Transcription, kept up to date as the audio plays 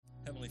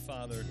Heavenly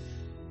Father,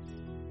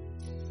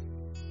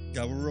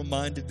 God, we're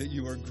reminded that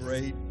you are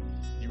great,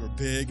 you are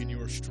big, and you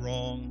are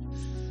strong.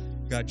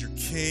 God, you're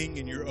king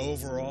and you're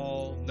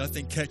overall.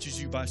 Nothing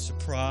catches you by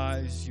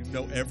surprise. You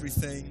know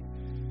everything.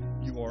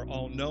 You are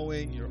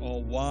all-knowing. You're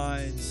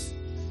all-wise.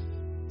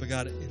 But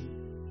God,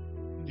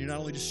 you're not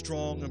only just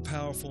strong and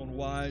powerful and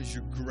wise,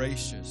 you're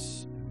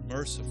gracious,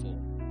 merciful,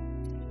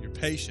 you're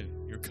patient,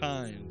 you're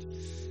kind.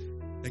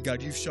 And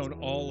God, you've shown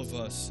all of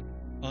us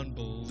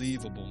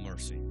unbelievable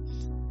mercy.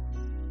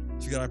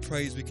 So God, I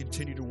pray as we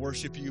continue to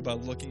worship you by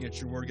looking at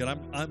your word, God,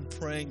 I'm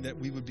praying that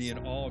we would be in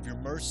awe of your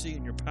mercy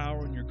and your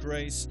power and your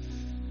grace.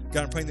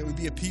 God, I'm praying that we'd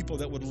be a people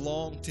that would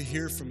long to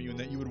hear from you and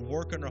that you would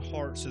work on our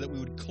hearts so that we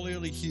would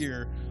clearly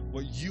hear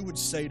what you would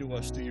say to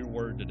us through your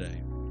word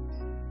today.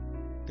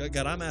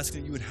 God, I'm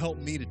asking that you would help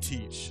me to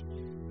teach.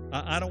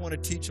 I don't want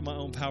to teach in my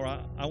own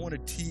power. I want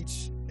to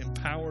teach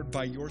empowered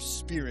by your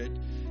Spirit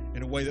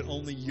in a way that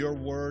only your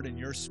word and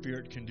your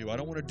Spirit can do. I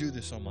don't want to do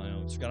this on my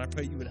own. So God, I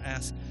pray you would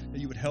ask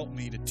that you would help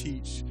me to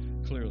teach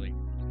clearly.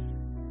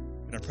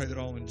 And I pray that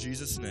all in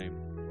Jesus' name.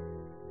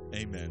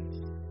 Amen.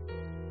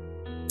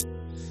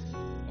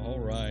 All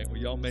right. Well,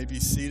 y'all may be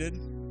seated.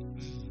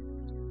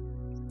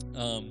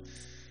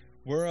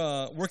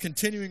 We're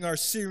continuing our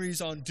series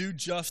on Do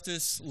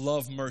Justice,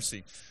 Love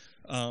Mercy.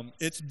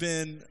 It's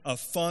been a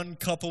fun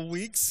couple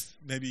weeks,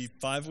 maybe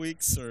 5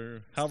 weeks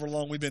or however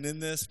long we've been in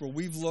this, where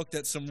we've looked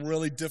at some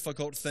really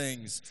difficult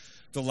things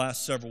the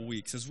last several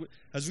weeks.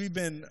 As we've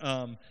been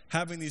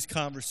having these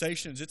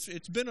conversations,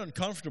 it's been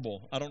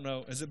uncomfortable. I don't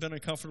know, has it been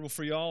uncomfortable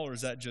for y'all or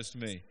is that just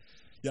me?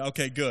 Yeah,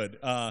 okay, good.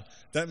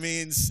 That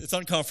means it's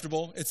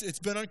uncomfortable. It's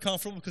been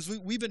uncomfortable because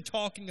we've been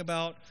talking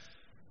about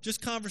just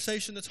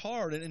conversation that's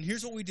hard. And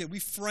here's what we did. We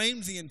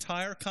framed the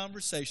entire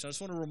conversation. I just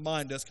want to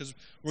remind us because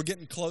we're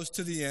getting close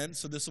to the end,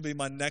 so this will be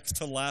my next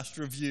to last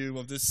review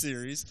of this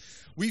series.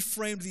 We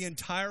framed the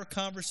entire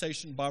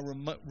conversation by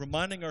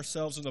reminding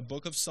ourselves in the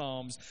book of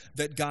Psalms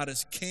that God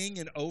is king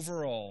and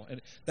overall,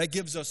 and that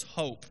gives us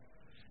hope.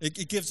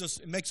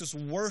 It makes us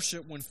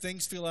worship when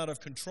things feel out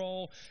of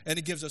control, and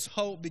it gives us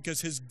hope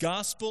because his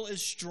gospel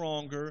is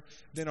stronger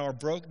than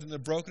the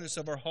brokenness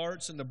of our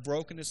hearts and the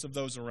brokenness of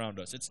those around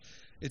us.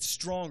 It's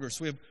stronger.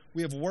 So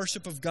we have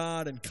worship of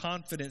God and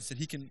confidence that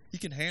he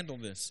can handle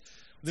this.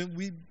 Then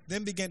we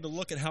began to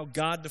look at how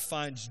God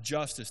defines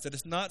justice, that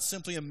it's not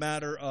simply a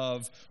matter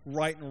of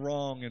right and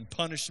wrong and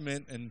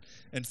punishment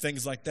and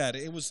things like that.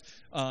 It was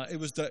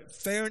the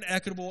fair and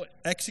equitable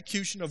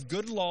execution of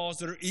good laws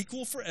that are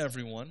equal for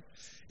everyone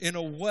in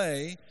a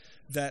way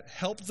that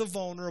help the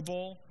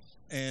vulnerable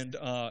and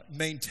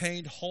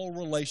maintained whole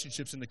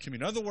relationships in the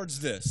community. In other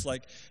words,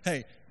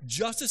 hey,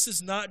 justice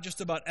is not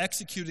just about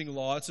executing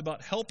law. It's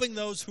about helping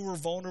those who are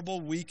vulnerable,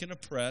 weak, and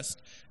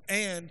oppressed,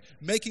 and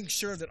making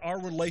sure that our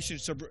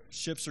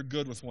relationships are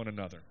good with one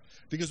another.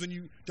 Because when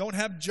you don't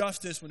have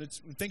justice, when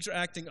things are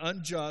acting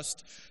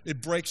unjust,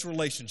 it breaks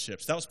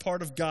relationships. That was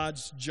part of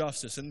God's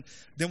justice. And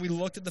then we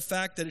looked at the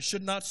fact that it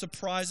should not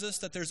surprise us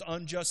that there's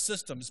unjust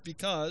systems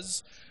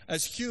because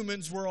as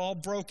humans, we're all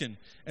broken.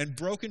 And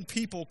broken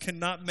people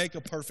cannot make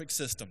a perfect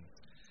system.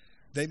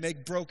 They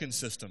make broken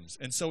systems.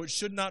 And so it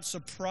should not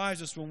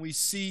surprise us when we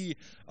see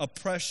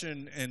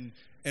oppression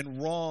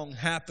and wrong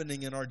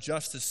happening in our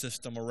justice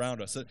system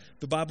around us.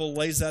 The Bible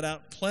lays that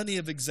out, plenty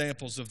of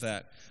examples of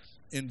that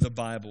in the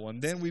Bible.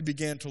 And then we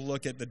began to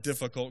look at the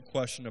difficult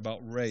question about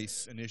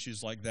race and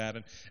issues like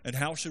that and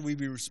how should we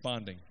be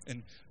responding.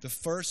 And the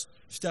first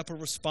step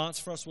of response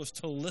for us was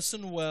to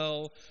listen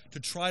well, to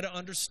try to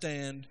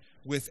understand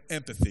with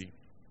empathy.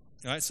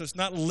 All right, so it's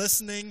not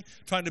listening,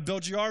 trying to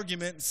build your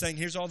argument and saying,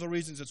 here's all the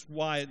reasons it's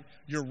why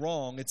you're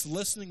wrong. It's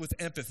listening with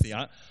empathy.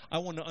 I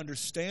want to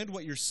understand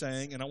what you're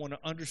saying, and I want to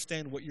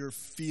understand what you're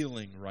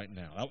feeling right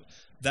now.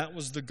 That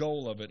was the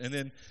goal of it. And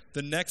then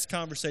the next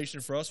conversation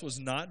for us was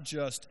not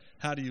just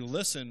how do you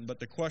listen, but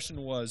the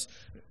question was,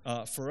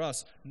 for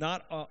us,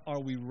 not are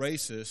we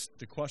racist?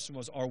 The question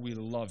was, are we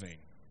loving?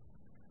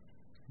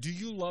 Do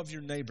you love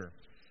your neighbor?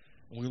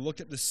 And we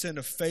looked at the sin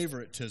of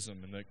favoritism,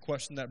 and the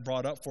question that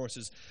brought up for us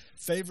is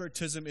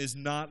favoritism is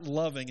not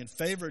loving, and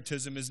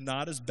favoritism is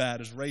not as bad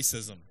as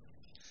racism,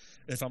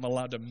 if I'm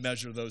allowed to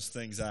measure those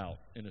things out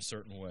in a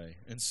certain way.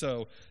 And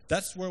so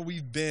that's where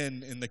we've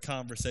been in the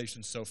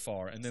conversation so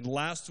far. And then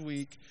last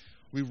week,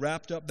 we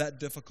wrapped up that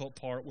difficult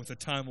part with a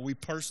time where we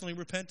personally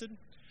repented.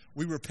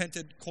 We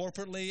repented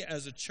corporately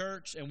as a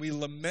church, and we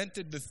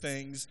lamented the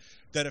things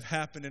that have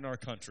happened in our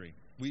country.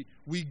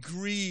 We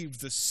grieved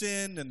the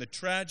sin and the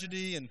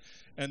tragedy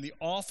and the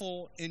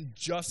awful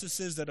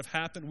injustices that have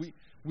happened.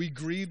 We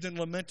grieved and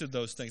lamented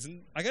those things.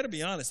 And I got to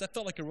be honest, that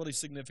felt like a really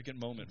significant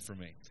moment for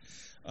me.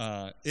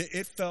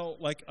 It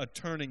felt like a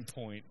turning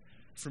point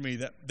for me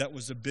that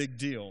was a big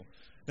deal.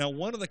 Now,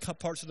 one of the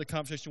parts of the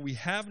conversation we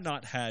have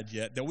not had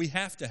yet that we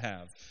have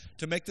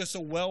to make this a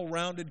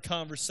well-rounded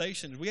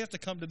conversation, we have to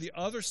come to the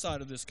other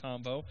side of this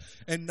combo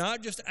and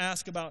not just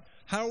ask about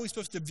how are we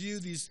supposed to view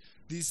these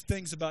these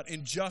things about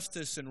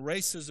injustice and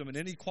racism and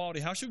inequality,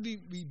 how should we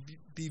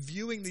be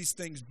viewing these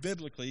things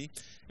biblically?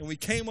 And we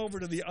came over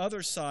to the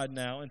other side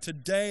now, and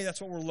today that's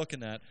what we're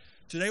looking at.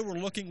 Today we're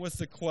looking at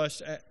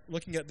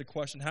the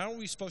question, how are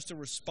we supposed to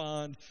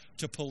respond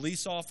to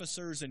police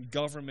officers and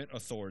government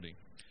authority?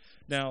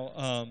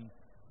 Now,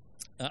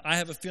 I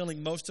have a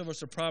feeling most of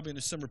us are probably on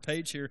a similar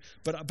page here,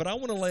 but I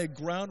want to lay a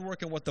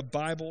groundwork in what the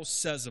Bible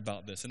says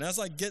about this. And as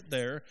I get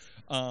there,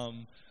 I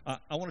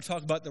want to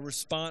talk about the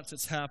response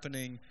that's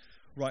happening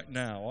right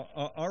now.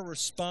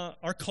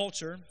 Our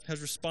culture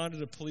has responded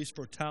to police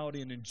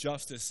brutality and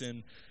injustice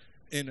in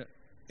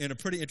a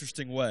pretty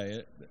interesting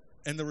way.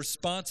 And the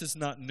response is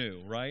not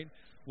new, right?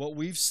 What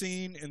we've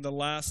seen in the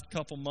last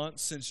couple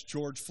months since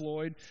George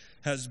Floyd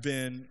has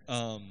been,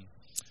 I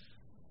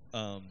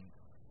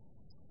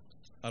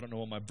don't know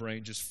why my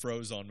brain just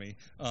froze on me.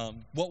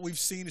 What we've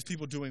seen is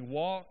people doing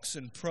walks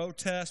and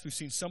protests. We've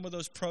seen some of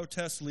those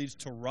protests lead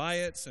to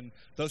riots, and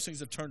those things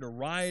have turned to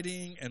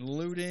rioting and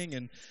looting,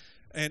 and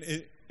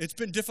it's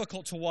been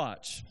difficult to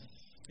watch.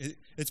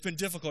 It's been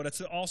difficult. It's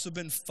also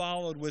been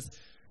followed with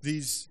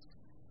these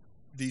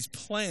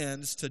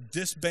plans to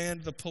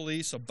disband the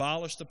police,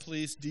 abolish the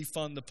police,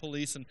 defund the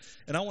police, and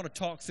I want to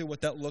talk through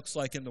what that looks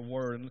like in the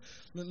Word. And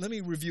let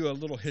me review a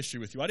little history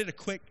with you. I did a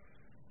quick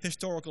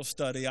historical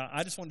study.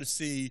 I just wanted to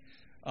see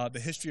the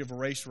history of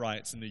race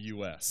riots in the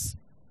U.S.,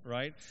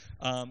 right?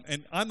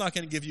 And I'm not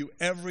going to give you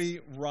every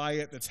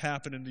riot that's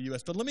happened in the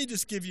U.S., but let me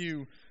just give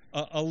you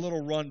a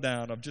little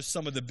rundown of just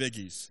some of the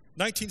biggies.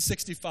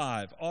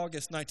 1965,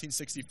 August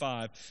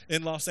 1965,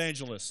 in Los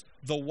Angeles,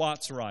 the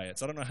Watts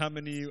riots. I don't know how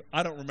many of you,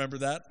 I don't remember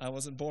that. I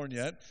wasn't born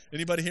yet.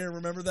 Anybody here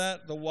remember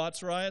that? The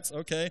Watts riots?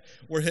 Okay,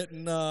 we're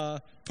hitting,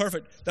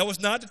 perfect. That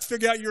was not to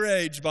figure out your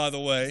age, by the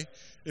way.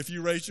 If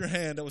you raised your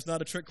hand, that was not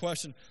a trick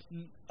question.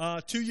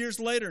 2 years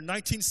later,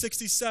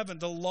 1967,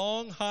 the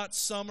long, hot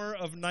summer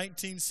of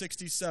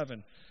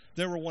 1967,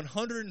 there were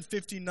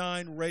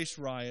 159 race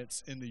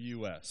riots in the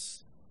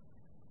U.S.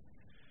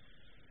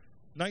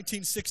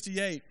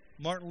 1968,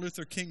 Martin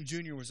Luther King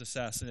Jr. was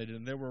assassinated,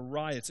 and there were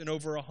riots in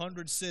over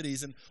 100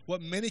 cities, and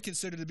what many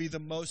consider to be the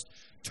most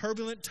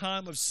turbulent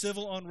time of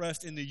civil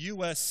unrest in the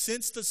U.S.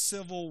 since the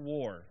Civil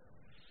War.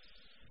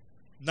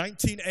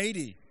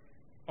 1980,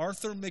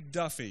 Arthur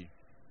McDuffie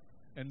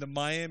and the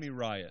Miami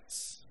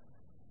riots.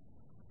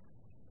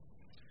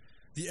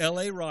 The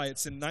L.A.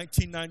 riots in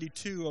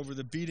 1992 over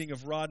the beating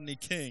of Rodney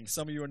King.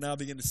 Some of you are now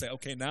beginning to say,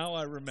 okay, now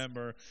I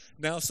remember.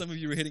 Now some of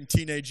you are hitting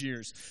teenage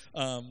years,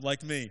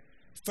 like me.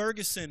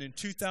 Ferguson in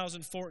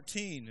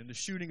 2014 and the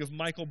shooting of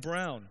Michael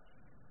Brown.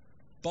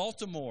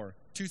 Baltimore,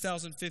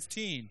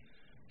 2015,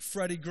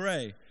 Freddie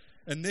Gray.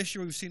 And this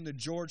year we've seen the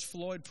George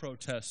Floyd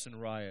protests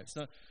and riots.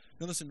 Now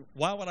listen,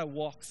 why would I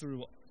walk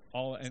through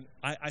all, and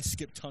I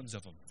skipped tons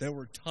of them. There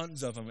were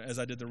tons of them as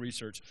I did the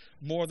research,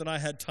 more than I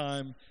had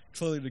time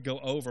clearly to go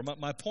over.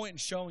 My point in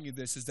showing you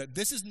this is that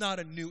this is not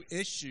a new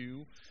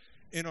issue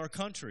in our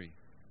country.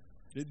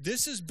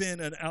 This has been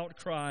an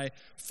outcry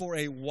for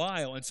a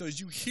while. And so as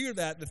you hear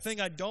that, the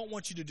thing I don't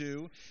want you to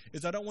do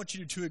is I don't want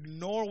you to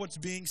ignore what's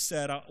being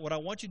said. What I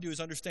want you to do is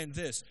understand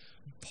this.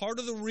 Part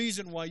of the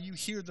reason why you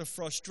hear the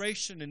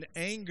frustration and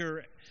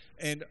anger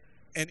and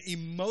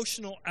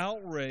emotional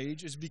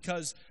outrage is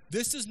because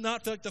this is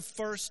not like the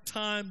first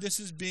time this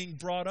is being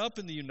brought up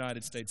in the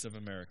United States of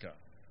America.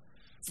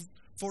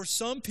 For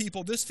some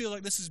people, this feels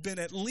like this has been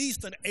at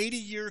least an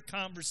 80-year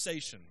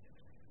conversation.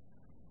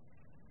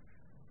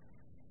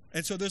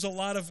 And so there's a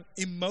lot of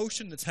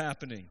emotion that's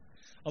happening,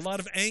 a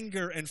lot of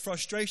anger and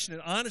frustration.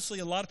 And honestly,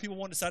 a lot of people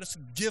want to say, just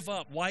give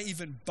up. Why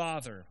even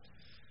bother?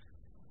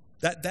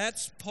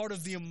 That's part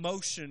of the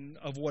emotion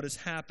of what is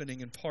happening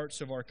in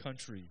parts of our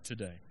country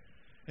today.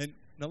 And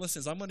now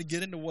listen, as I'm going to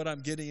get into what I'm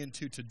getting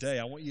into today,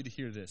 I want you to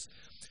hear this.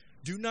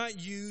 Do not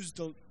use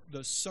the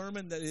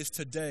sermon that is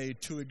today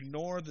to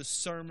ignore the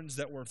sermons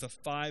that were the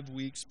 5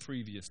 weeks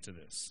previous to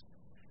this.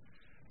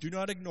 Do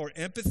not ignore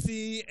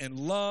empathy and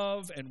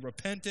love and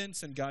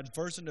repentance and God's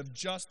version of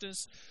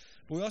justice.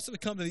 But we also have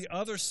to come to the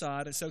other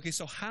side and say, okay,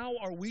 so how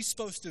are we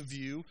supposed to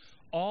view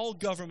all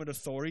government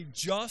authority,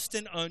 just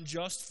and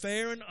unjust,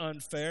 fair and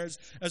unfair?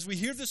 As we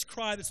hear this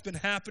cry that's been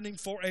happening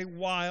for a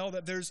while,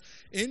 that there's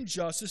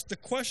injustice, the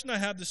question I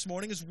have this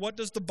morning is, what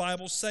does the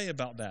Bible say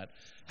about that?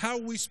 How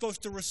are we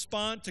supposed to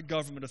respond to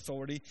government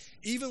authority,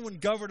 even when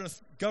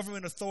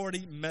government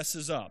authority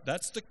messes up?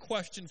 That's the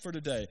question for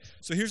today.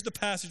 So here's the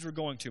passage we're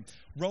going to.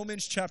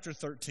 Romans chapter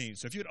 13.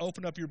 So if you'd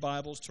open up your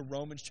Bibles to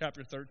Romans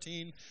chapter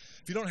 13.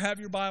 If you don't have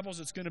your Bibles,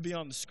 it's going to be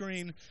on the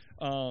screen.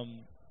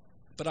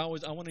 But I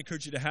want to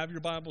encourage you to have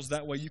your Bibles.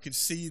 That way you can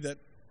see that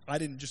I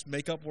didn't just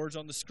make up words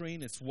on the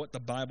screen. It's what the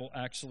Bible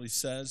actually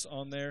says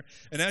on there.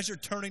 And as you're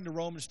turning to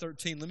Romans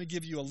 13, let me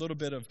give you a little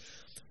bit of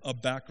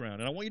background.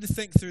 And I want you to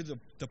think through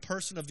the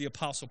person of the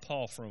Apostle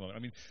Paul for a moment. I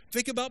mean,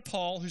 think about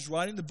Paul, who's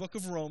writing the book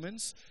of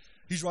Romans.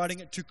 He's writing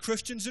it to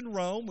Christians in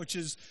Rome, which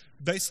is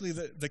basically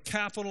the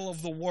capital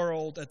of the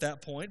world at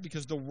that point,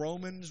 because the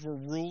Romans were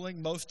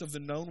ruling most of the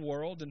known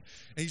world. And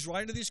he's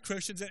writing to these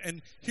Christians.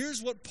 And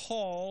here's what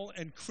Paul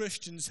and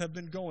Christians have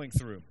been going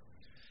through.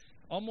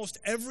 almost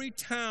every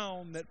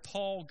town that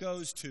Paul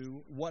goes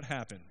to, what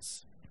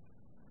happens?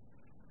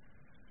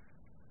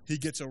 He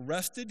gets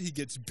arrested, he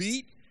gets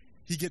beat,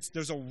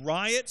 there's a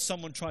riot,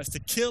 someone tries to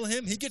kill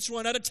him, he gets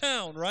run out of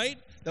town, right?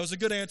 That was a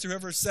good answer,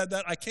 whoever said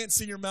that. I can't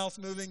see your mouth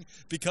moving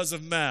because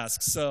of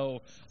masks,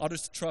 so I'll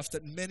just trust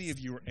that many of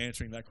you are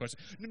answering that question.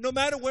 No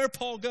matter where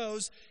Paul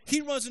goes, he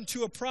runs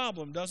into a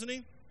problem, doesn't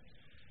he?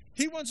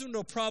 He runs into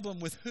a problem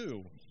with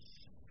who?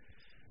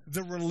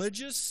 The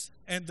religious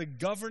and the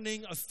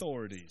governing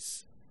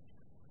authorities.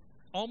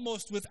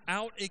 Almost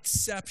without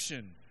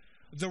exception.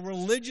 The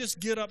religious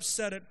get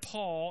upset at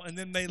Paul, and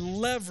then they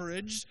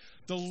leverage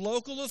the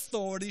local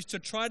authorities to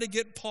try to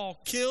get Paul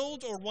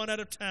killed or run out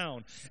of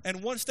town.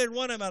 And once they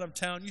run him out of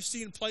town, you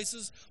see in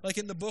places like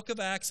in the book of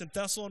Acts in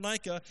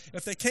Thessalonica,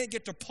 if they can't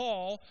get to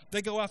Paul,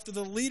 they go after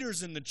the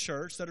leaders in the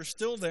church that are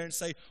still there and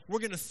say, we're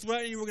going to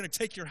threaten you, we're going to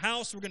take your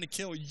house, we're going to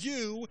kill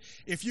you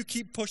if you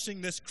keep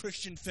pushing this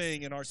Christian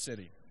thing in our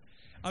city.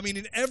 I mean,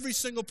 in every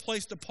single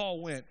place that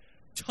Paul went,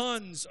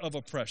 tons of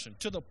oppression,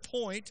 to the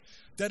point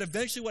that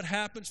eventually what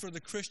happens for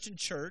the Christian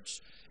church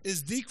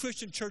is the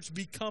Christian church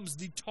becomes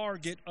the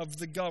target of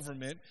the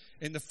government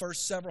in the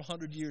first several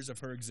hundred years of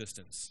her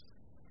existence.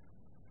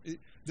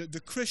 The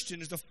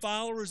Christians, the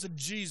followers of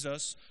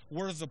Jesus,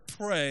 were the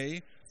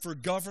prey for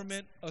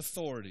government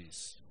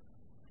authorities.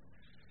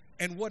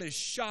 And what is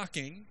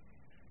shocking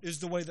is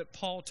the way that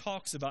Paul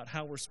talks about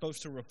how we're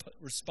supposed to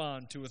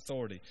respond to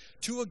authority.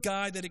 To a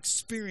guy that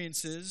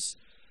experiences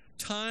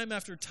time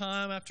after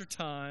time after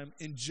time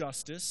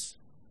injustice,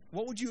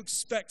 what would you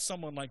expect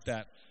someone like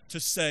that to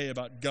say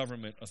about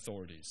government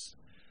authorities?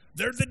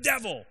 They're the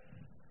devil,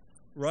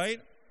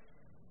 right?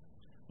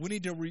 We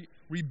need to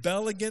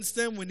rebel against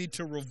them. We need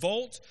to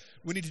revolt.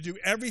 We need to do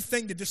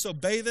everything to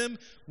disobey them.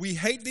 We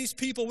hate these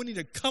people. We need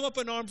to come up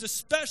in arms,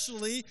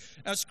 especially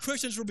as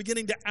Christians were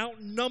beginning to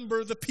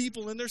outnumber the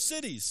people in their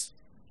cities.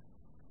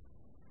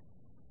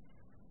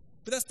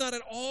 But that's not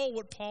at all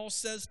what Paul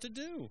says to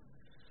do.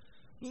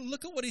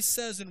 Look at what he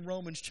says in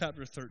Romans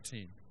chapter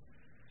 13.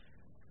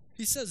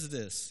 He says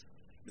this.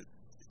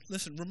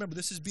 Listen, remember,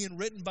 this is being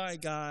written by a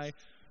guy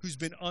who's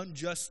been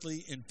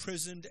unjustly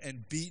imprisoned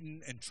and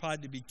beaten and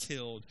tried to be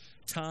killed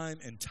time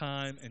and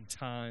time and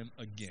time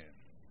again.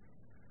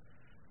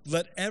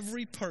 Let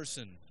every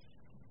person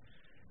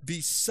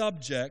be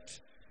subject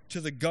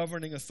to the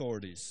governing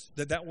authorities.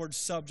 That word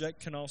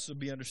subject can also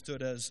be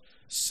understood as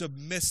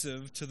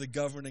submissive to the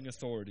governing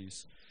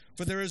authorities.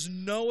 For there is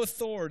no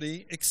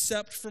authority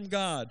except from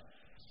God,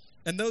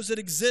 and those that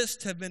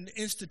exist have been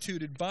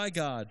instituted by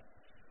God.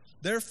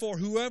 Therefore,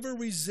 whoever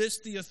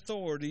resists the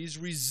authorities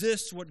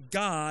resists what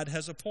God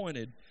has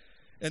appointed,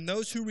 and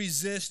those who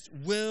resist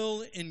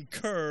will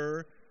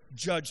incur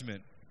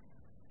judgment.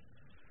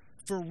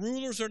 For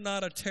rulers are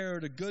not a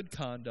terror to good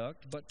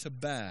conduct, but to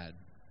bad.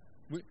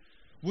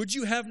 Would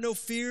you have no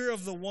fear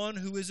of the one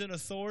who is in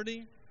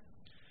authority?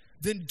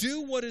 Then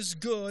do what is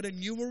good,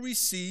 and you will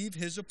receive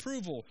his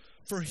approval.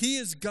 For he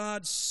is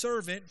God's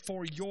servant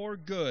for your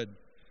good.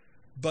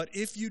 But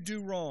if you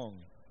do wrong,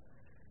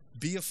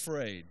 be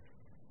afraid.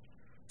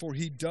 For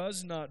he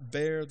does not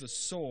bear the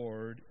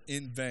sword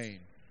in vain.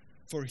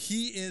 For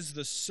he is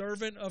the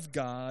servant of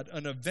God,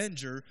 an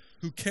avenger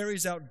who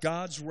carries out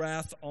God's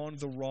wrath on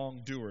the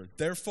wrongdoer.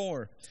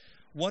 Therefore,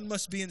 one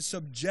must be in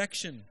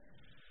subjection,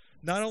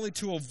 not only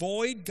to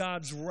avoid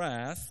God's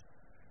wrath,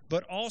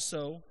 but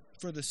also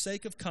for the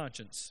sake of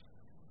conscience.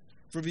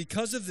 For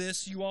because of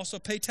this, you also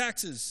pay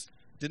taxes.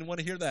 Didn't want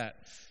to hear that.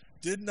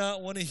 Did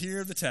not want to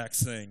hear the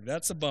tax thing.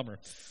 That's a bummer.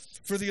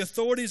 For the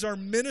authorities are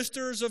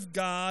ministers of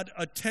God,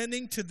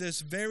 attending to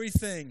this very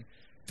thing.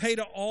 Pay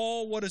to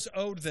all what is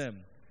owed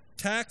them.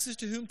 Taxes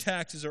to whom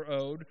taxes are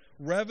owed.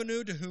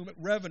 Revenue to whom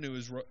revenue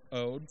is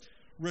owed.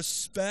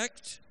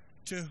 Respect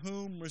to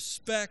whom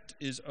respect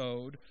is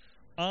owed.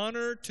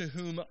 Honor to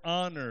whom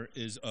honor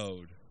is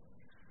owed.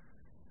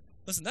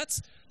 Listen,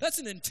 that's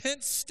an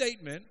intense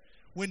statement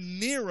when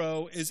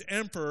Nero is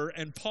emperor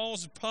and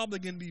Paul's probably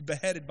going to be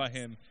beheaded by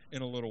him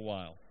in a little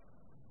while.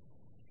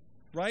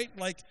 Right?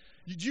 Like,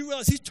 did you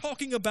realize he's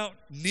talking about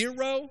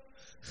Nero?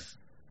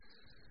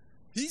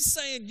 He's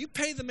saying you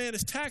pay the man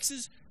his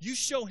taxes, you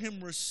show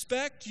him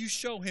respect, you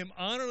show him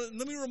honor.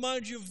 Let me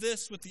remind you of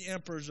this with the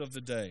emperors of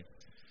the day.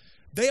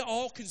 They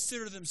all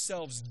consider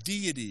themselves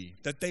deity,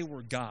 that they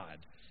were God.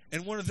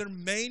 And one of their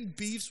main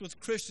beefs with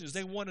Christians,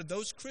 they wanted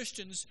those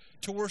Christians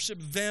to worship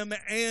them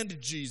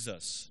and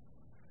Jesus,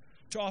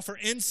 to offer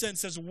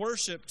incense as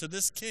worship to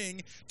this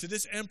king, to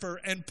this emperor.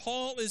 And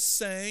Paul is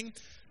saying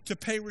to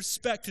pay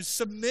respect, to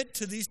submit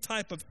to these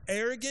type of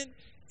arrogant,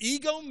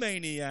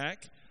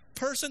 egomaniac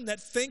person that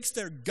thinks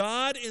they're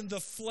God in the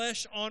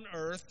flesh on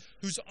earth,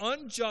 who's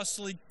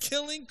unjustly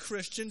killing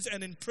Christians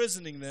and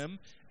imprisoning them.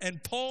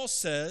 And Paul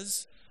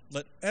says,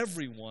 let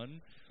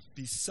everyone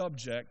be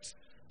subject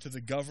to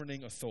the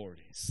governing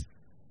authorities.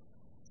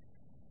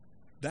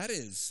 That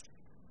is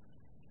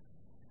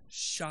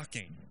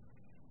shocking.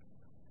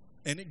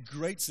 And it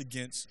grates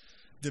against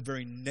the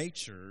very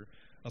nature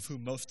of who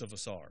most of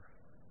us are.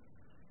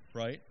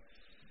 Right?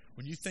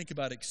 When you think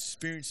about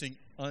experiencing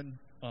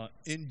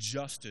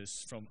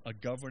injustice from a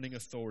governing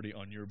authority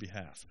on your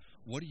behalf,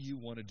 what do you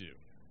want to do?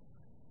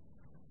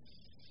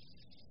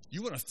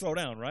 You want to throw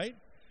down, right?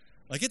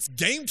 Like, it's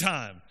game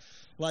time.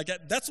 Like,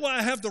 that's why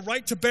I have the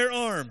right to bear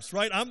arms,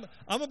 right? I'm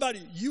about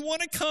it. You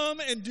want to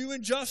come and do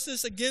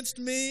injustice against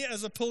me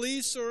as a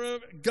police or a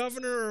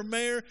governor or a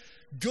mayor?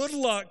 Good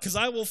luck, because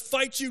I will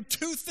fight you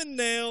tooth and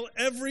nail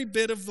every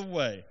bit of the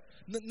way.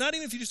 Not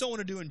even if you just don't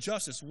want to do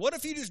injustice. What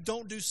if you just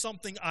don't do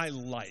something I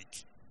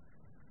like?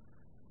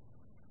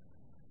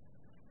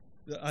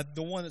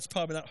 The one that's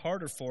probably not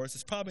harder for us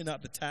is probably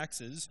not the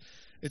taxes.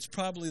 It's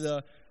probably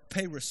the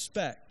pay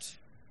respect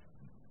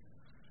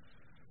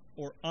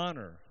or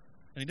honor.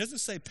 And he doesn't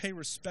say pay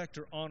respect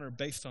or honor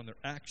based on their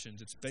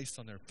actions. It's based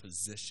on their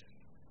position.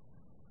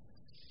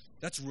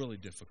 That's really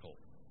difficult.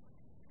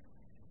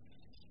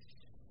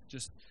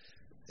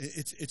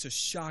 It's a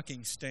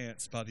shocking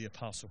stance by the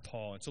Apostle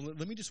Paul. And so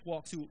let me just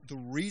walk through the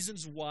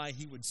reasons why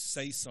he would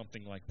say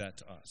something like that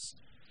to us.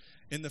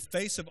 In the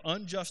face of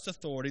unjust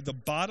authority, the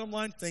bottom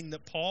line thing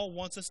that Paul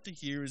wants us to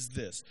hear is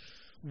this: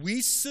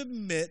 we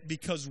submit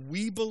because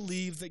we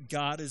believe that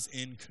God is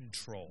in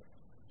control.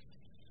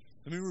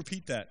 Let me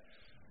repeat that.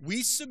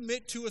 We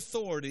submit to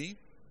authority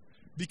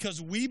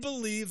because we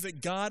believe that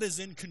God is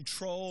in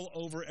control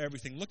over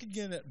everything. Look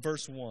again at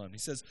verse 1. He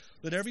says,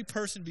 "Let every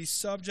person be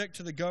subject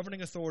to the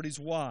governing authorities."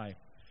 Why?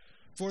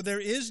 "For there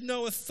is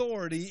no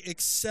authority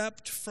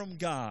except from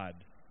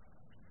God.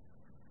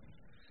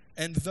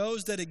 And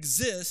those that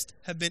exist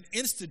have been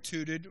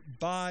instituted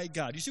by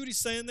God." You see what he's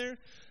saying there?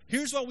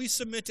 Here's why we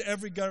submit to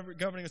every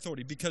governing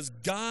authority: because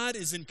God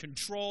is in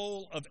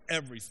control of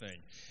everything.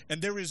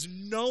 And there is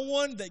no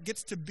one that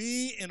gets to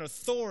be in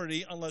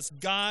authority unless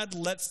God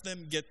lets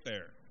them get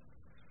there.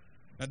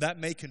 Now that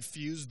may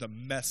confuse the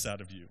mess out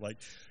of you. Like,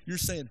 you're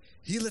saying,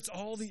 he lets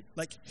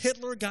like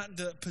Hitler got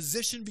into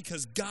position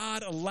because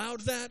God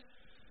allowed that?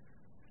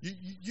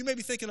 You may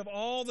be thinking of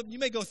you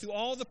may go through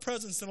all the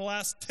presidents in the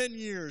last 10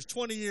 years,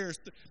 20 years,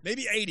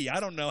 maybe 80. I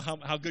don't know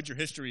how good your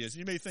history is.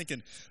 You may be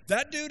thinking,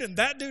 that dude and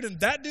that dude and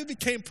that dude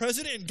became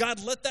president and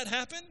God let that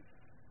happen?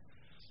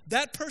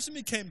 That person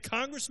became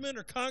congressman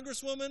or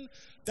congresswoman.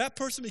 That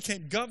person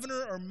became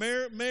governor or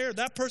mayor.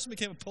 That person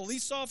became a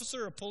police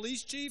officer or a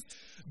police chief.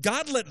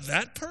 God let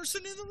that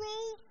person in the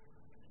role?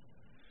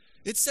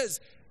 It says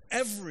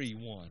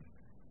everyone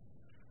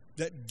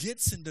that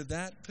gets into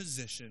that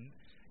position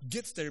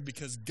gets there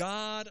because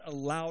God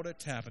allowed it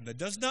to happen. That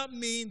does not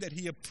mean that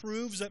he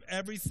approves of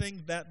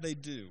everything that they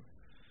do.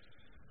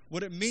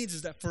 What it means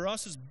is that for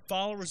us as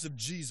followers of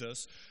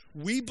Jesus,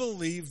 we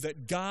believe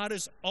that God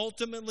is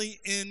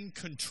ultimately in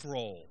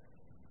control.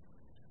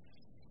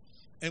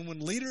 And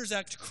when leaders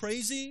act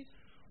crazy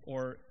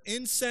or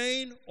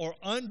insane or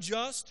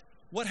unjust,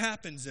 what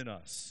happens in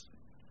us?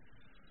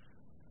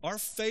 Our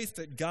faith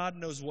that God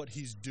knows what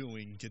he's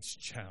doing gets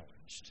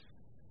challenged.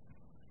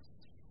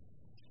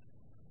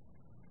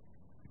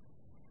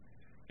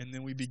 And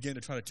then we begin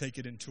to try to take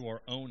it into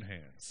our own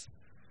hands.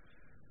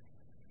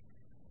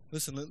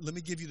 Listen, let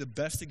me give you the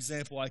best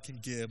example I can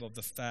give of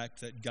the fact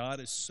that God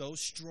is so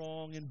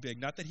strong and big.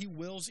 Not that he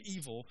wills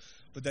evil,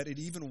 but that it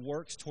even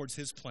works towards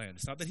his plan.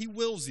 It's not that he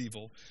wills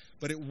evil,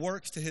 but it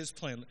works to his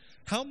plan.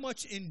 How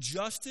much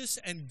injustice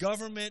and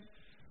government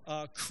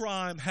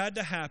crime had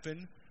to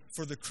happen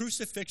for the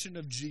crucifixion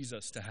of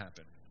Jesus to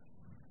happen?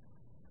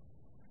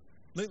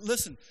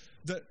 Listen,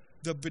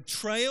 the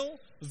betrayal,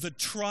 the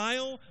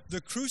trial, the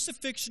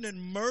crucifixion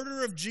and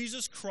murder of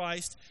Jesus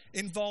Christ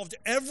involved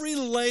every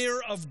layer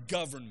of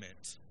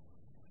government.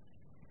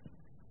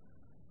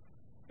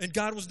 And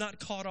God was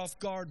not caught off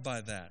guard by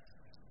that.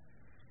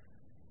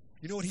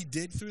 You know what he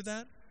did through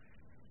that?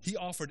 He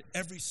offered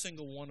every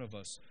single one of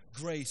us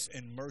grace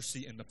and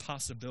mercy and the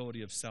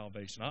possibility of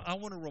salvation. I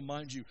want to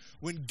remind you,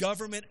 when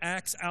government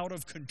acts out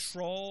of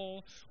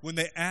control, when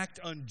they act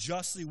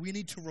unjustly, we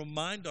need to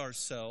remind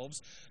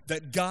ourselves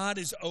that God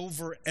is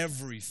over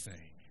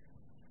everything.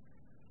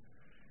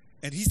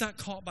 And he's not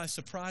caught by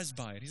surprise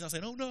by it. He's not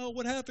saying, "Oh no,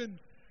 what happened?"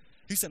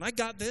 He's saying, "I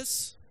got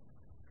this."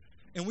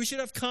 And we should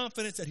have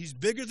confidence that he's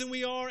bigger than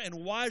we are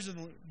and wiser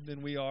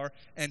than we are,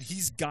 and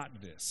he's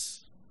got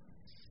this.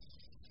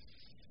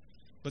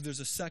 But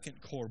there's a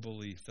second core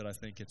belief that I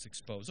think gets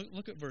exposed.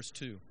 Look at verse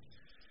 2.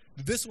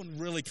 This one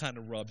really kind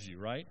of rubs you,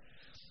 right?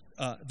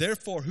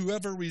 "Therefore,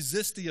 whoever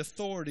resists the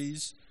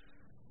authorities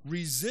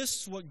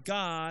resists what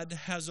God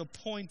has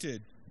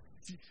appointed."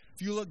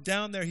 If you look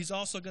down there, he's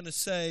also going to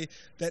say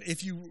that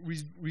if you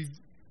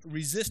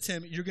resist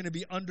him, you're going to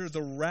be under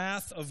the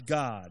wrath of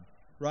God,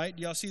 right?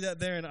 Y'all see that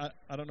there? And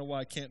I don't know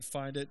why I can't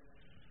find it.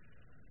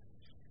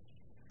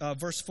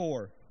 Verse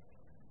 4.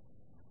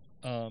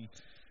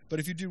 "But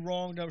if you do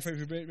wrong, don't be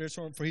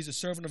afraid, for he's a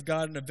servant of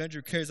God, an avenger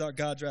who carries out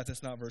God's wrath."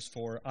 That's not verse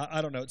 4.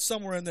 I don't know. It's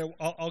somewhere in there.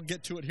 I'll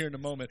get to it here in a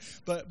moment.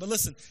 But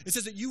listen, it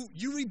says that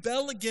you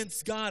rebel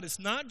against God. It's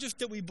not just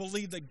that we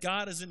believe that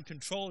God is in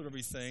control of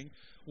everything.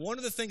 One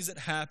of the things that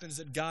happens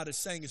that God is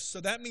saying is,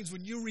 so that means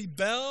when you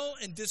rebel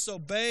and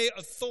disobey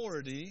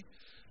authority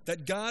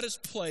that God has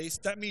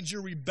placed, that means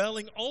you're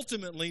rebelling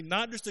ultimately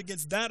not just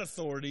against that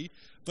authority,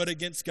 but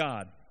against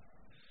God.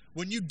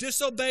 When you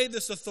disobey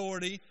this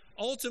authority,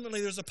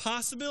 ultimately there's a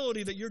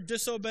possibility that you're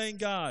disobeying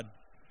God.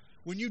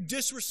 When you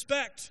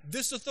disrespect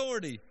this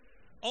authority,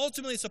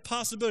 ultimately it's a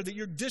possibility that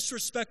you're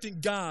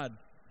disrespecting God.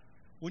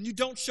 When you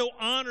don't show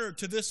honor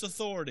to this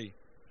authority,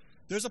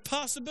 there's a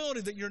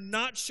possibility that you're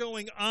not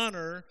showing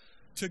honor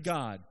to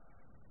God.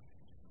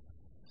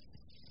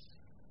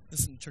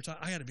 Listen, church,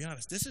 I got to be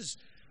honest. This is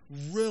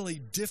really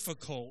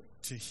difficult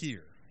to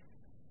hear.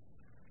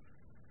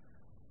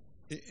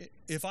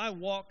 If I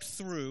walked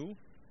through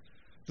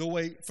the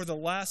way, for the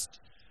last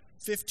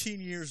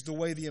 15 years, the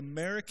way the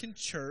American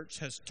church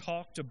has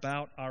talked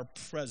about our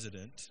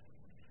president,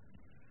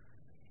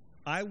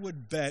 I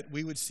would bet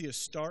we would see a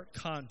stark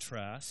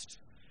contrast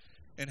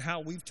in how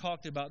we've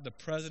talked about the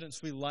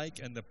presidents we like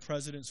and the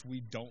presidents we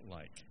don't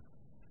like.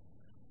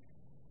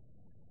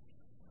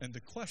 And the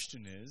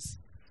question is,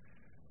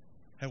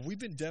 have we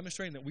been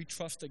demonstrating that we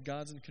trust that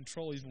God's in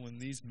control even when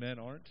these men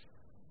aren't?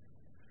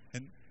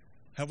 And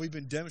have we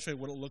been demonstrating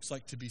what it looks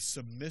like to be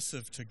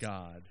submissive to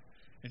God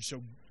and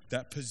show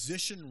that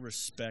position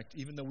respect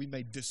even though we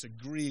may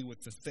disagree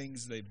with the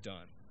things they've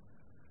done?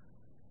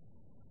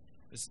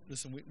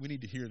 Listen, we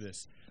need to hear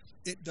this.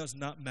 It does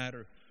not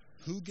matter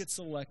who gets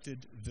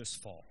elected this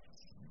fall.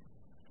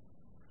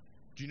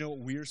 Do you know what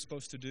we're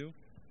supposed to do?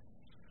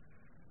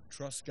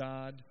 Trust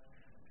God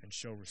and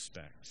show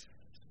respect.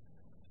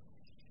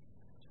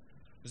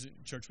 Listen,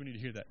 church, we need to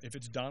hear that. If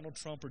it's Donald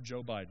Trump or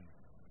Joe Biden,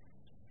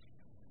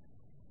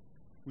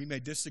 we may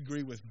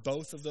disagree with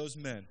both of those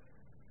men,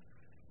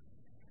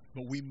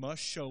 but we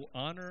must show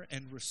honor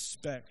and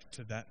respect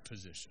to that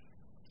position,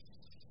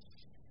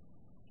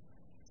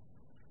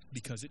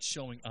 because it's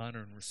showing honor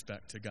and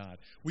respect to God.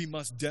 We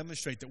must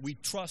demonstrate that we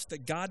trust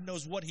that God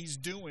knows what he's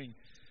doing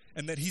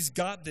and that he's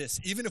got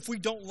this. Even if we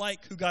don't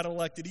like who got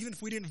elected, even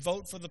if we didn't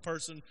vote for the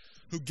person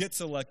who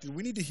gets elected,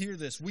 we need to hear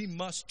this. We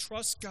must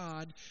trust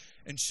God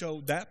and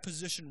show that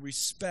position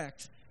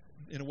respect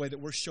in a way that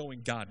we're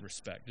showing God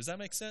respect. Does that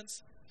make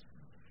sense?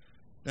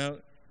 Now,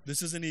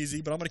 this isn't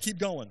easy, but I'm going to keep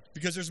going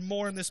because there's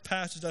more in this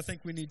passage I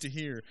think we need to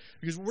hear.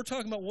 Because we're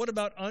talking about what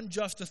about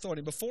unjust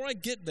authority. Before I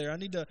get there, I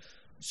need to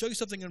show you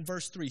something in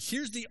verse 3.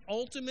 Here's the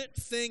ultimate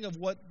thing of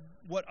what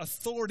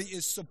authority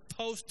is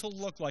supposed to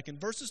look like. In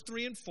verses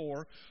 3 and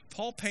 4,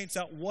 Paul paints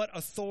out what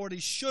authority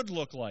should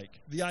look like.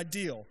 The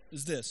ideal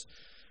is this: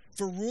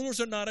 for rulers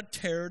are not a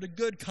terror to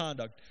good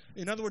conduct.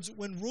 In other words,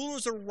 when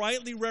rulers are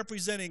rightly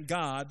representing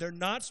God, they're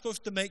not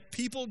supposed to make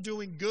people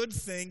doing good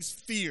things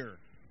fear.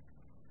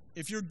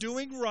 If you're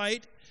doing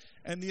right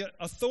and the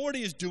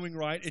authority is doing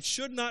right, it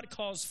should not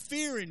cause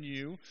fear in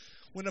you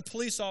when a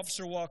police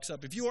officer walks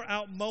up. If you are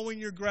out mowing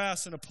your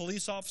grass and a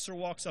police officer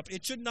walks up,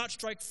 it should not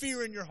strike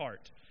fear in your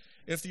heart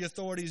if the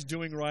authority is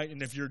doing right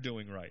and if you're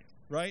doing right,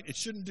 right? It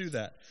shouldn't do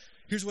that.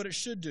 Here's what it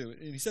should do.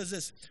 And he says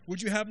this: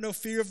 would you have no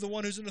fear of the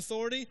one who's in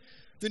authority?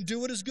 Then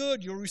do what is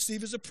good. You'll receive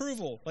his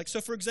approval. Like,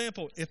 so for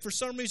example, if for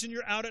some reason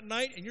you're out at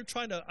night and you're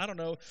trying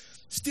to,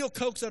 steal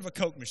Cokes out of a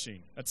Coke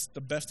machine. That's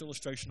the best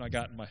illustration I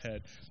got in my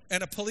head.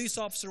 And a police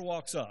officer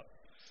walks up.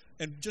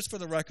 And just for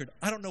the record,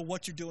 I don't know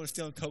what you're doing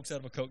stealing Cokes out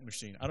of a Coke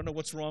machine. I don't know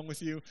what's wrong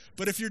with you.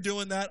 But if you're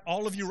doing that,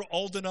 all of you are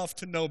old enough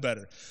to know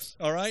better.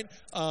 All right?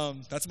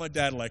 That's my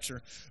dad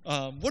lecture.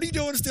 What are you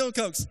doing stealing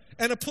Cokes?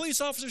 And a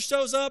police officer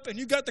shows up and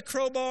you got the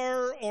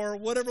crowbar or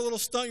whatever little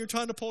stunt you're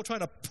trying to pull, trying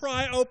to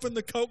pry open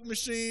the Coke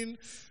machine.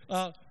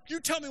 You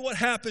tell me what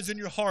happens in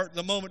your heart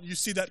the moment you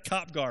see that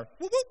cop car.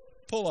 Whoop, whoop,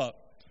 pull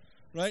up.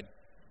 Right?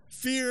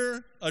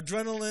 Fear,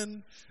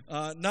 adrenaline.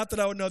 Not that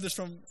I would know this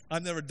from,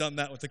 I've never done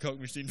that with the Coke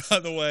machine, by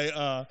the way.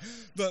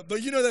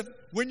 But you know that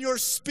when you're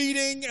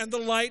speeding and the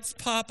lights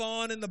pop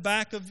on in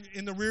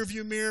the rear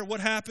view mirror, what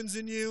happens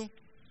in you?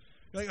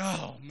 You're like,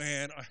 oh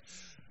man.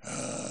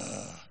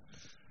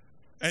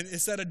 And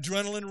it's that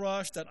adrenaline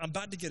rush that I'm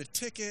about to get a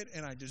ticket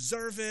and I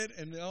deserve it.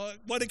 And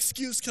what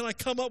excuse can I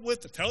come up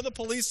with to tell the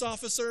police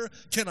officer?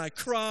 Can I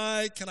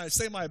cry? Can I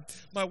say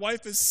my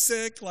wife is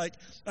sick? Like,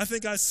 I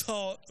think I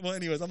saw, well,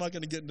 anyways, I'm not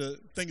going to get into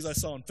things I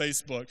saw on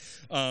Facebook.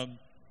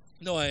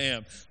 No, I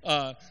am.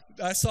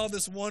 I saw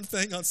this one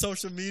thing on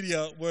social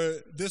media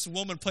where this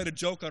woman played a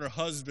joke on her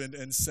husband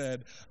and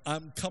said,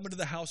 I'm coming to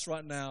the house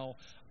right now.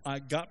 I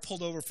got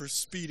pulled over for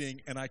speeding,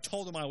 and I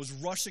told him I was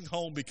rushing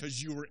home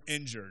because you were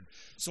injured.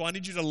 So I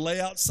need you to lay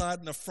outside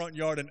in the front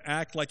yard and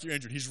act like you're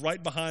injured. He's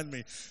right behind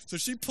me. So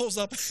she pulls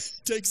up,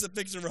 takes a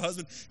picture of her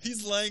husband.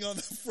 He's laying on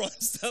the front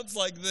steps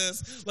like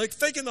this, like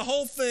faking the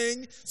whole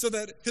thing so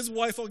that his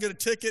wife won't get a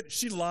ticket.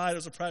 She lied. It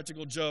was a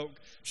practical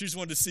joke. She just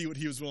wanted to see what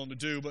he was willing to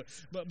do.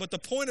 But the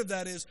point of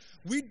that is,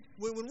 when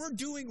we're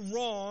doing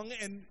wrong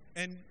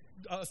and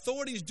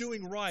authority is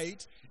doing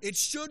right, it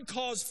should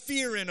cause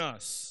fear in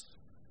us.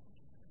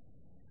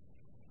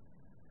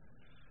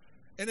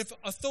 And if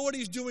authority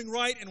is doing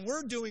right and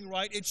we're doing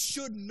right, it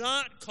should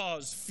not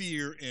cause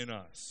fear in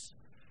us.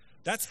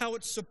 That's how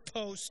it's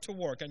supposed to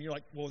work. And you're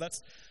like, well,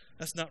 that's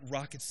not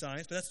rocket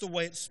science, but that's the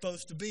way it's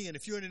supposed to be. And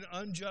if you're in an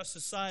unjust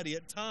society,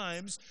 at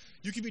times,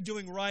 you can be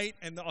doing right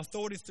and the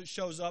authority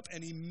shows up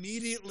and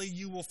immediately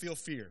you will feel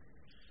fear.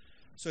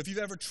 So if you've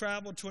ever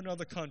traveled to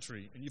another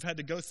country and you've had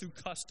to go through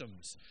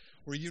customs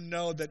where you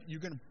know that you're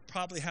going to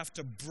probably have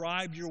to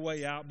bribe your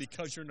way out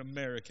because you're an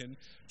American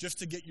just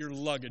to get your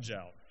luggage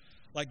out.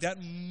 Like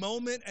that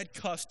moment at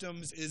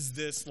customs is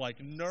this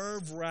like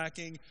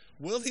nerve-wracking,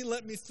 will he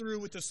let me through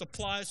with the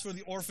supplies for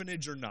the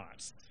orphanage or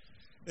not?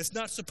 It's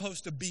not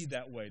supposed to be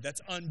that way.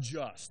 That's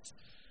unjust.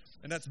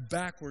 And that's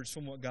backwards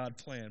from what God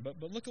planned.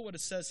 But look at what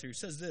it says here. It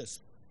says this.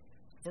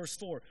 Verse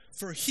 4,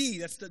 for he,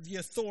 that's the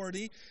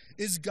authority,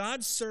 is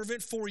God's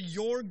servant for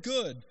your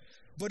good.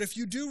 But if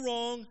you do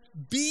wrong,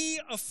 be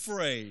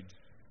afraid.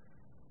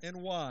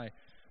 And why?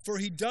 For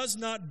he does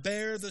not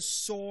bear the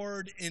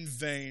sword in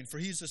vain. For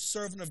he's a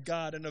servant of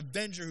God, an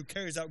avenger who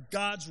carries out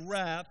God's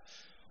wrath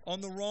on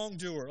the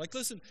wrongdoer. Like,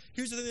 listen,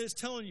 here's the thing that it's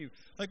telling you.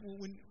 Like,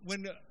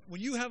 when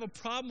you have a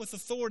problem with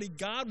authority,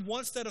 God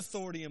wants that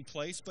authority in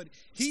place, but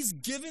he's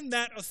given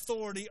that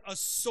authority a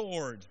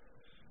sword,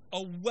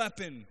 a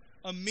weapon,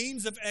 a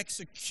means of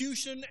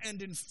execution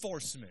and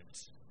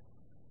enforcement.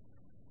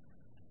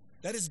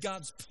 That is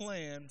God's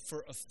plan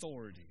for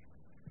authority.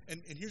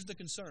 And here's the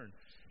concern.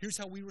 Here's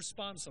how we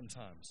respond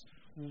sometimes.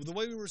 The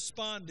way we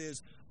respond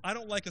is, I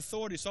don't like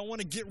authority, so I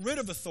want to get rid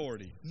of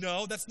authority.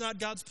 No, that's not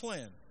God's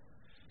plan.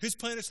 His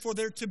plan is for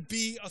there to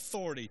be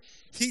authority.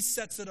 He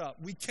sets it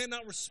up. We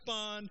cannot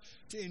respond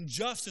to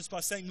injustice by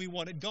saying we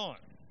want it gone.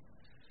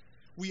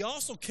 We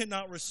also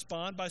cannot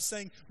respond by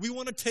saying we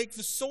want to take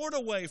the sword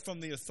away from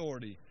the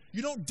authority.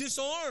 You don't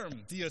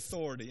disarm the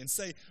authority and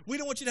say, we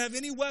don't want you to have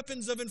any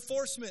weapons of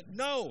enforcement.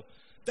 No,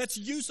 that's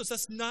useless.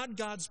 That's not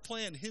God's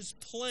plan. His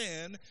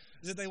plan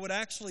is that they would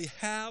actually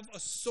have a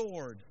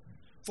sword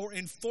for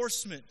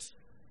enforcement.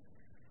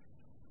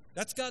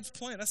 That's God's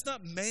plan. That's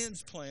not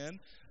man's plan.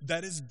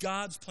 That is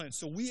God's plan.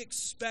 So we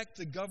expect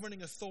the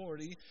governing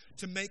authority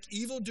to make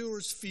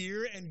evildoers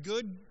fear and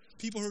good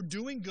people who are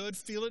doing good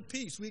feel at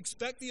peace. We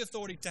expect the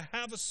authority to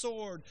have a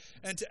sword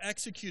and to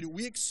execute it.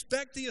 We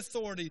expect the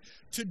authority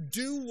to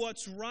do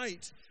what's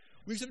right.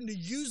 We expect them to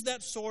use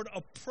that sword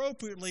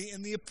appropriately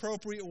in the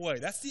appropriate way.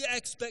 That's the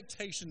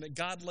expectation that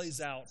God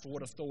lays out for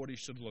what authority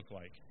should look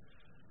like.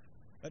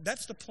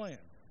 That's the plan.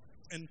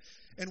 And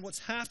what's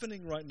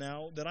happening right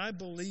now that I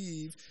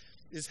believe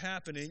is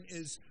happening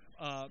is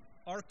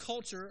our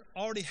culture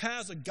already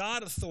has a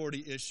God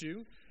authority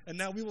issue, and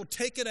now we will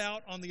take it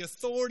out on the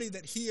authority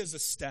that he has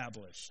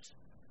established.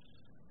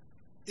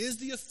 Is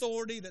the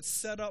authority that's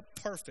set up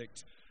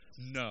perfect?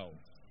 No.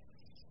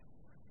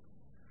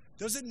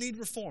 Does it need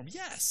reform?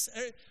 Yes.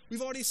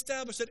 We've already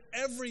established that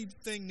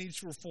everything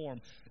needs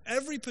reform.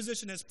 Every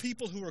position has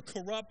people who are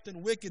corrupt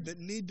and wicked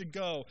that need to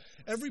go.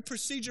 Every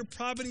procedure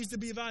probably needs to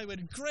be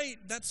evaluated.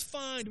 Great, that's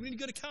fine. Do we need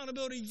good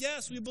accountability?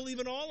 Yes, we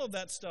believe in all of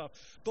that stuff.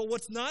 But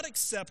what's not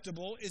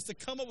acceptable is to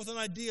come up with an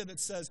idea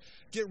that says,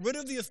 get rid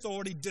of the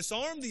authority,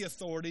 disarm the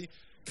authority,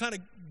 kind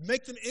of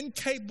make them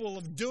incapable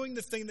of doing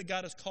the thing that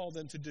God has called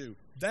them to do.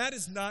 That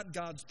is not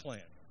God's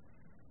plan.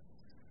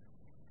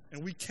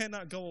 And we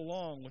cannot go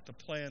along with the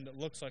plan that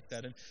looks like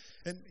that.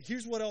 And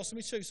here's what else. Let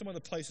me show you some other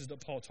places that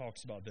Paul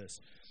talks about this.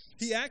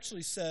 He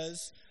actually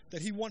says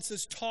that he wants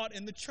this taught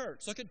in the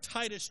church. Look at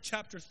Titus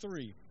chapter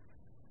 3.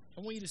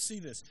 I want you to see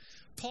this.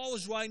 Paul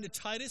is writing to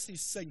Titus.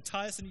 He's saying,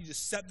 Titus, I need you to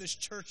set this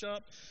church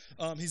up.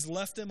 He's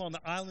left them on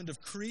the island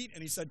of Crete.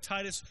 And he said,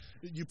 Titus,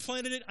 you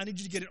planted it. I need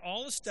you to get it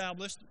all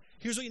established.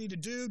 Here's what you need to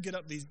do.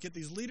 Get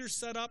these leaders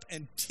set up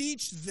and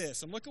teach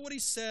this. And look at what he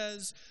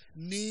says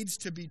needs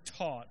to be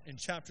taught in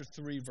chapter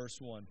 3,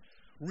 verse 1.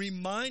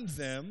 Remind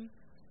them.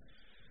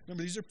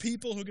 Remember, these are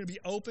people who are going to be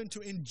open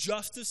to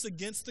injustice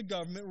against the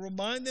government.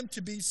 Remind them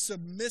to be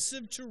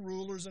submissive to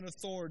rulers and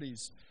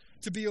authorities,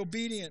 to be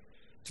obedient,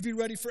 to be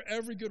ready for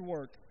every good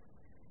work,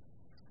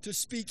 to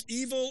speak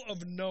evil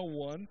of no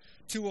one,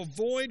 to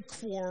avoid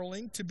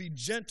quarreling, to be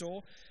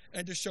gentle,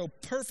 and to show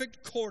perfect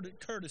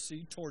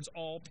courtesy towards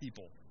all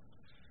people.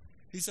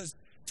 He says,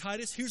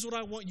 Titus, here's what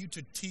I want you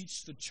to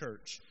teach the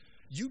church.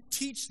 You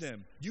teach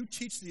them. You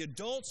teach the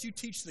adults. You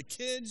teach the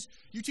kids.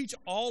 You teach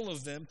all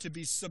of them to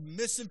be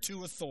submissive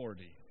to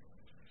authority,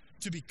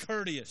 to be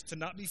courteous, to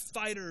not be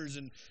fighters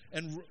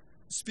and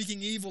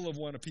speaking evil of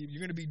one of people.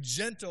 You're going to be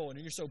gentle, and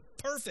you're going to show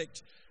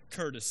perfect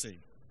courtesy.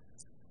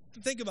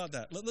 Think about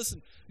that.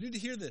 Listen, you need to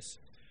hear this.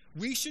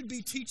 We should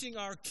be teaching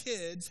our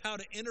kids how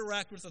to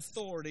interact with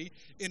authority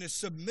in a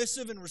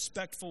submissive and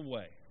respectful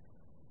way.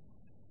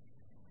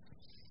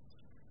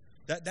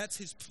 That's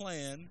his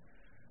plan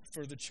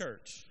for the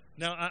church.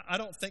 Now, I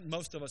don't think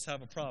most of us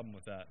have a problem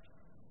with that,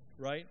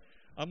 right?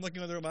 I'm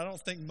looking at the room. I don't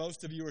think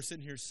most of you are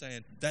sitting here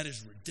saying, that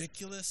is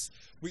ridiculous.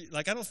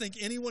 I don't think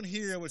anyone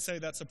here would say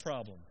that's a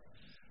problem.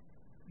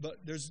 But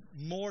there's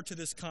more to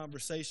this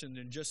conversation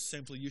than just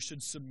simply you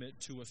should submit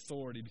to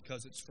authority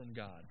because it's from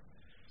God.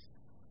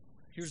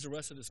 Here's the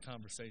rest of this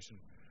conversation.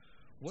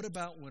 What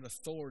about when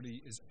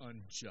authority is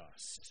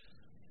unjust?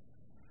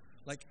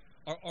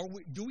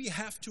 Do we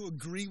have to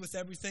agree with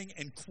everything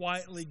and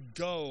quietly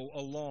go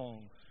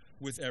along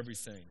with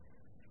everything?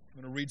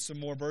 I'm going to read some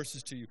more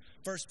verses to you.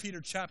 1 Peter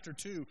chapter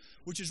 2,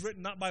 which is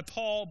written not by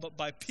Paul, but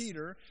by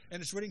Peter,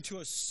 and it's written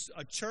to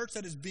a church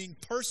that is being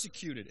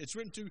persecuted. It's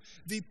written to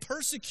the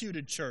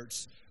persecuted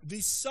church,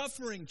 the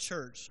suffering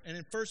church. And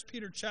in 1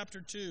 Peter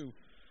chapter 2,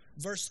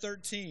 verse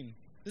 13,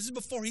 this is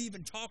before he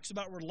even talks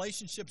about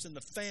relationships in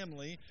the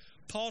family.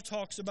 Paul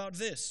talks about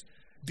this: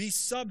 be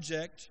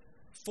subject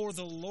for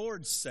the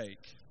Lord's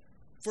sake,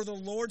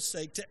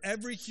 to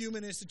every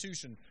human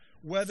institution,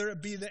 whether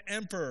it be the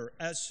emperor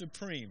as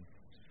supreme,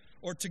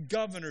 or to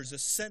governors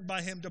as sent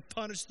by him to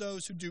punish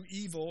those who do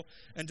evil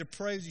and to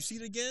praise. You see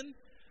it again?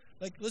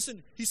 Like,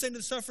 listen, he's saying to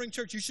the suffering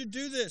church, you should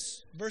do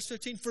this. Verse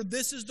 15, for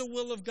this is the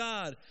will of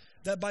God,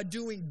 that by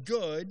doing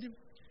good,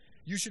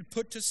 you should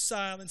put to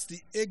silence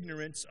the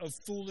ignorance of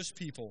foolish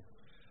people.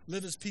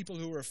 Live as people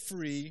who are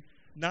free,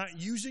 not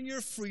using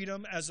your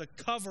freedom as a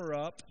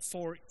cover-up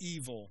for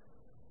evil.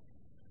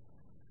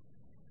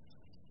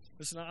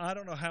 Listen, I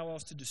don't know how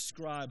else to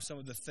describe some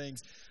of the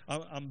things.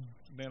 I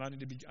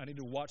need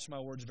to watch my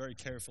words very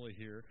carefully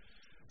here.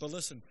 But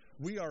listen,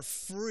 we are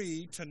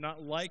free to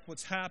not like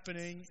what's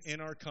happening in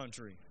our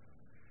country.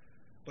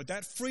 But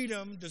that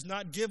freedom does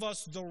not give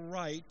us the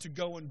right to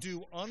go and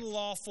do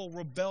unlawful,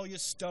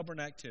 rebellious,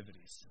 stubborn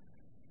activities.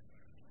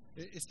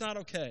 It's not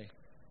okay.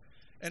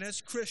 And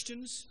as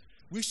Christians,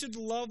 we should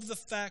love the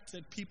fact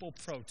that people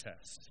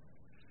protest.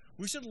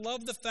 We should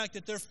love the fact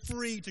that they're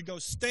free to go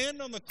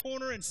stand on the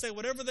corner and say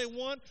whatever they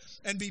want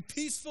and be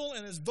peaceful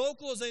and as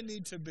vocal as they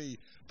need to be.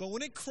 But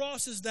when it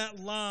crosses that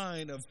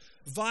line of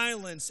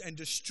violence and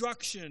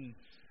destruction,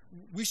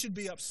 we should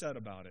be upset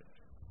about it.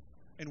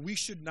 And we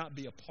should not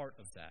be a part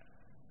of that.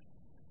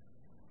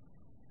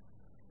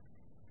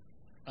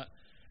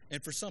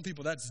 And for some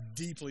people, that's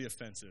deeply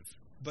offensive.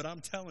 But I'm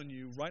telling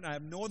you, right now, I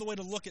have no other way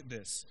to look at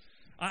this.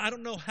 I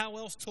don't know how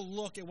else to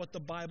look at what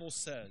the Bible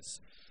says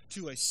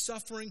to a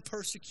suffering,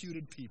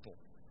 persecuted people.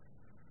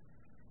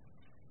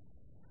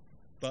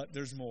 But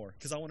there's more,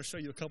 because I want to show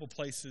you a couple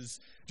places,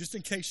 just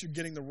in case you're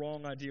getting the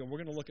wrong idea. We're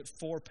going to look at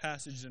 4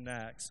 passages in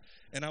Acts,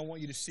 and I want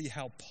you to see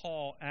how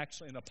Paul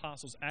actually and the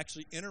apostles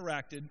actually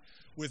interacted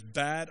with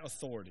bad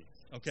authority,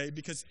 okay?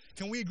 Because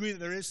can we agree that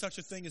there is such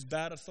a thing as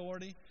bad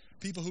authority?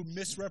 People who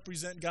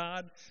misrepresent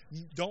God,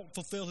 don't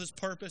fulfill his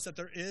purpose, that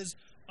there is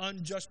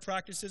unjust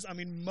practices. I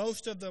mean,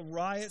 most of the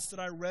riots that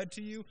I read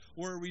to you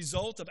were a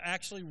result of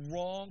actually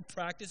wrong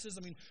practices.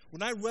 I mean,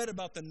 when I read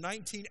about the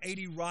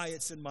 1980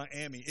 riots in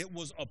Miami, it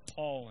was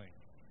appalling.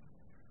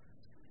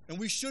 And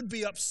we should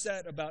be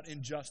upset about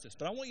injustice.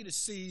 But I want you to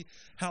see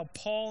how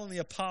Paul and the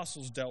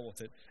apostles dealt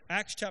with it.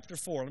 Acts chapter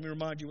 4, let me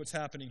remind you what's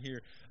happening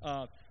here.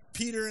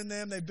 Peter and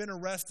them, they've been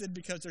arrested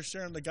because they're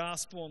sharing the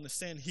gospel, and the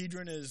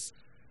Sanhedrin is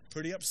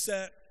pretty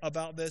upset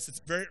about this. It's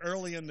very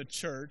early in the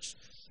church.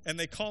 And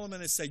they call him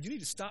in and say, you need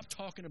to stop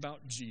talking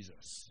about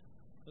Jesus.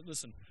 But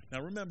listen, now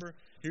remember,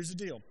 here's the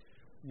deal.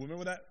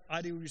 Remember that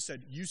idea where you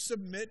said, you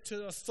submit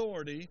to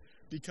authority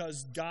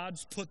because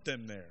God's put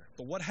them there.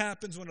 But what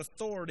happens when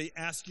authority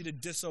asks you to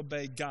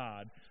disobey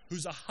God,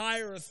 who's a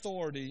higher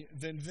authority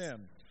than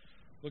them?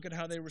 Look at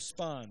how they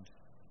respond.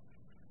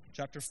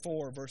 Chapter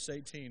 4, verse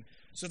 18.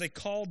 So they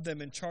called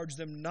them and charged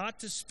them not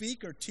to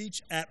speak or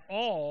teach at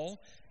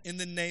all in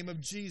the name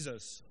of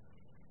Jesus.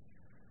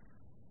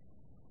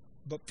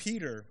 But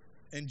Peter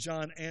and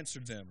John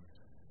answered them.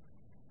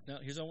 Now,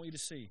 here's what I want you to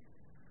see.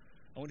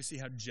 I want you to see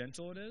how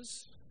gentle it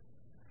is,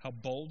 how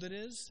bold it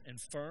is, and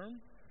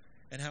firm,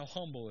 and how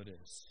humble it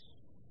is.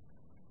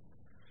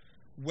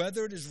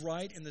 Whether it is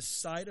right in the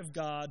sight of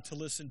God to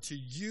listen to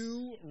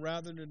you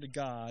rather than to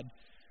God,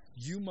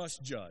 you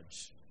must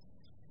judge.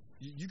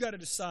 You got to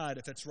decide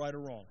if that's right or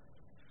wrong.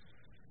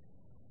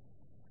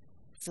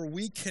 For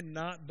we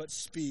cannot but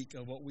speak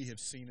of what we have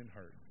seen and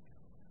heard.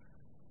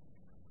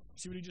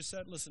 See what he just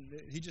said? Listen,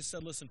 he just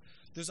said, listen,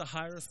 there's a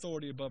higher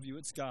authority above you.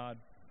 It's God.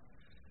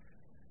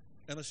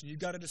 And listen, you've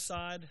got to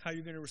decide how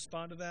you're going to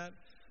respond to that,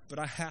 but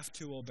I have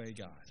to obey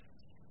God.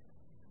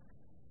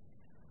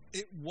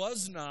 It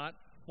was not,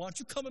 why don't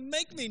you come and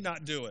make me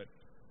not do it?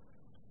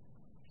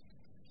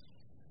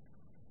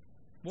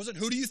 Wasn't,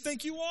 who do you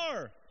think you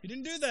are? He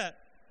didn't do that.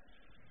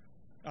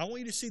 I want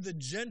you to see the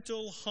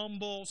gentle,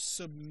 humble,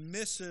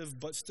 submissive,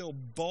 but still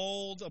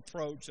bold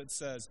approach that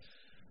says,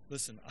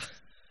 listen,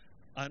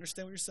 I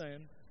understand what you're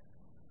saying,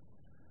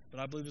 but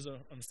I believe there's an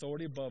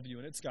authority above you,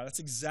 and it's God. That's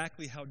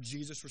exactly how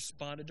Jesus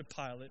responded to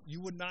Pilate.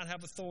 You would not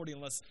have authority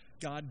unless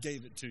God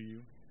gave it to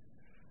you.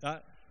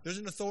 There's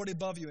an authority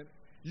above you, and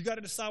you got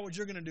to decide what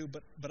you're going to do,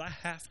 but I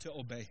have to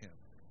obey him.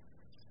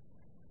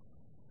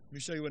 Let me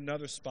show you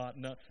another spot.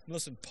 Now,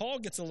 listen, Paul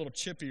gets a little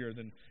chippier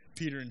than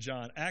Peter and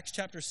John. Acts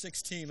chapter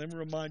 16, let me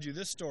remind you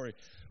this story.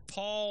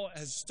 Paul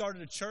has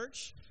started a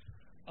church.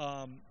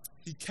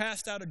 He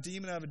cast out a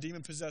demon out of a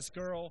demon-possessed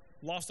girl,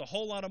 lost a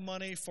whole lot of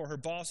money for her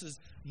bosses.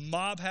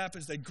 Mob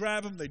happens. They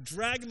grab him. They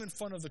drag him in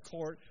front of the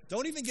court.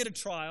 Don't even get a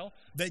trial.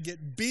 They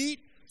get beat,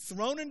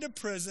 thrown into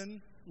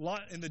prison,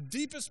 in the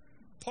deepest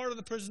part of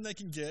the prison they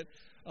can get.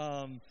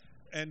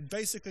 And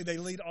basically, they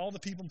lead all the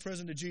people in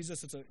prison to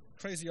Jesus. It's a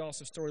crazy,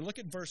 awesome story. Look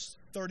at verse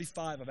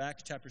 35 of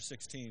Acts chapter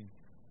 16.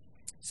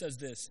 It says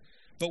this,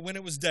 But when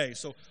it was day,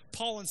 so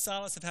Paul and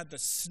Silas have had the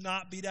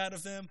snot beat out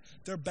of them.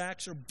 Their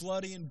backs are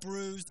bloody and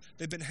bruised.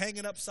 They've been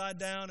hanging upside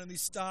down in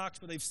these stocks,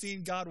 but they've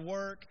seen God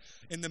work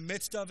in the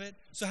midst of it.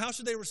 So how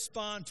should they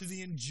respond to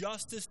the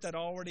injustice that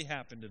already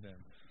happened to them?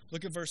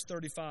 Look at verse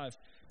 35.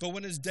 But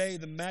when it was day,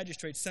 the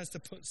magistrate sent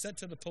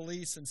to the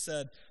police and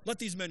said, let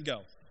these men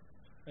go.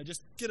 And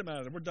just get them out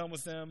of there. We're done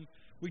with them.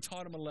 We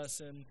taught them a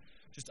lesson.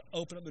 Just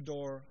open up the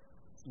door,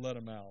 let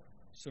them out.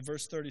 So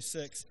verse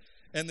 36.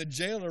 And the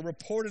jailer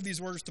reported these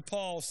words to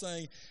Paul,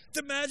 saying,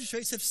 the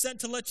magistrates have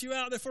sent to let you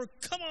out. Therefore,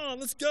 come on,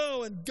 let's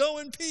go and go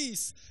in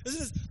peace.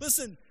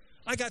 Listen,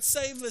 I got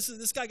saved. Listen,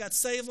 this guy got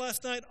saved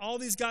last night. All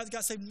these guys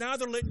got saved. Now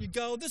they're letting you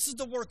go. This is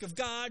the work of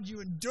God.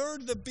 You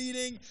endured the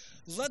beating.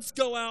 Let's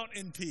go out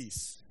in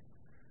peace.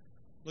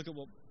 Look at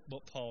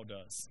what Paul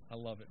does. I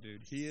love it,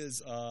 dude. He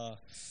is,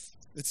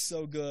 it's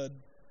so good.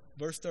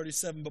 Verse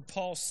 37, but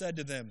Paul said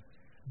to them,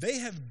 they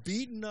have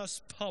beaten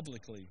us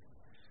publicly,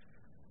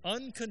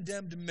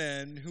 uncondemned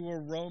men who are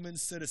Roman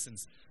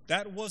citizens.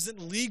 That wasn't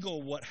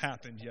legal what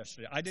happened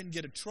yesterday. I didn't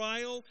get a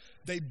trial.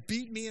 They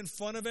beat me in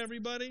front of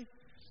everybody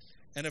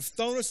and have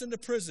thrown us into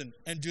prison.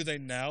 And do they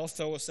now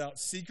throw us out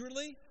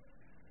secretly?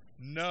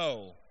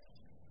 No.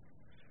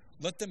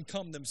 Let them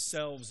come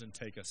themselves and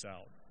take us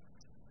out.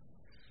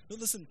 Now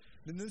listen,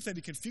 this may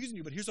be confusing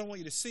you, but here's what I want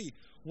you to see.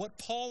 What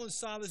Paul and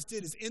Silas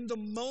did is in the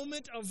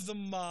moment of the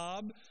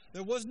mob,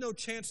 there was no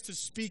chance to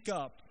speak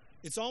up.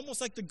 It's almost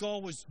like the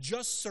goal was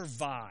just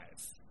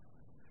survive.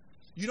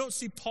 You don't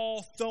see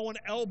Paul throwing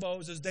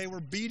elbows as they were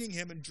beating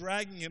him and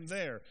dragging him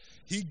there.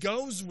 He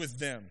goes with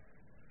them.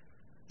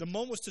 The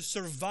moment was to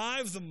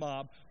survive the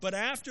mob, but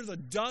after the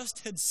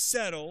dust had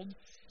settled,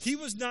 he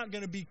was not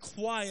going to be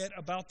quiet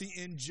about the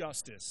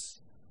injustice.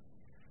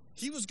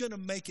 He was going to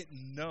make it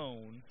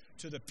known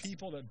to the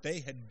people that they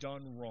had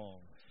done wrong.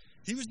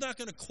 He was not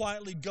going to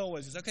quietly go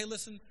as, okay,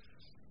 listen,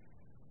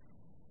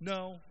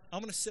 no, I'm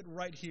going to sit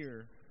right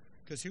here.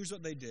 Because here's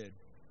what they did.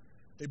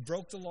 They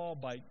broke the law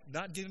by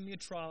not giving me a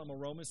trial. I'm a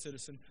Roman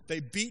citizen. They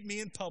beat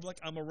me in public.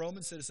 I'm a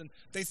Roman citizen.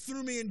 They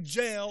threw me in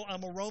jail.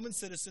 I'm a Roman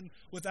citizen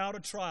without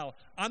a trial.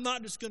 I'm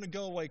not just going to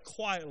go away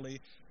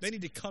quietly. They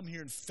need to come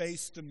here and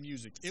face the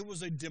music. It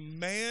was a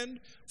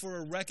demand for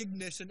a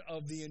recognition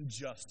of the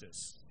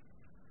injustice.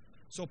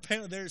 So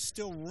apparently there's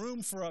still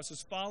room for us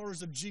as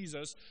followers of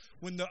Jesus.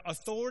 When the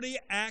authority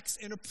acts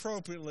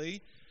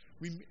inappropriately,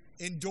 we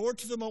endure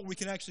to the moment we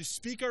can actually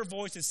speak our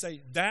voice and say,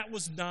 that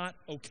was not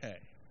okay.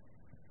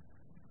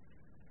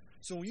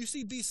 So when you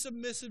see be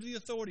submissive to the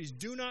authorities,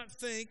 do not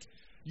think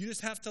you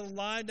just have to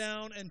lie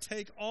down and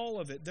take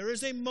all of it. There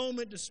is a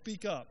moment to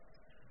speak up.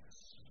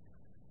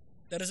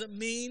 That doesn't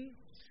mean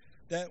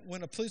that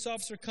when a police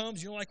officer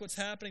comes, you don't like what's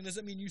happening,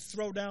 doesn't mean you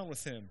throw down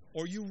with him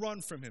or you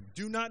run from him.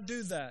 Do not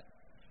do that.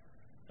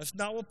 That's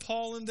not what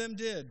Paul and them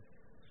did.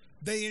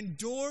 They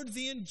endured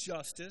the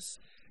injustice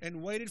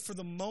and waited for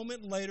the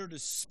moment later to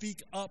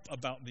speak up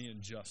about the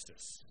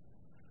injustice.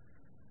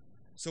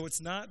 So it's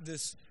not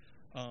this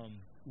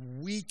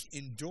weak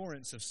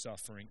endurance of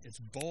suffering. It's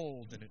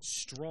bold and it's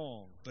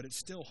strong, but it's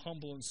still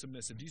humble and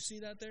submissive. Do you see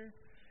that there?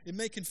 It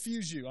may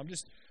confuse you. I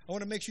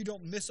want to make sure you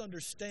don't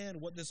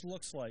misunderstand what this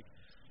looks like.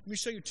 Let me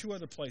show you two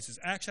other places.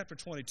 Acts chapter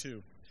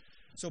 22.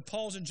 So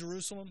Paul's in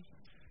Jerusalem.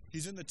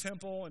 He's in the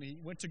temple and he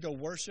went to go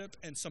worship,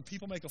 and some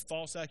people make a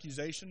false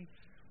accusation.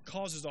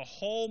 Causes a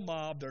whole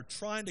mob. They're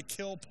trying to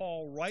kill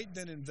Paul right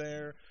then and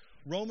there.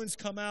 Romans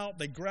come out.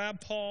 They grab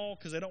Paul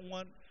because they don't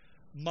want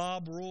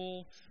mob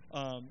rule.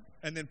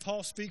 And then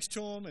Paul speaks to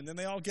them, and then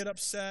they all get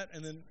upset.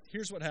 And then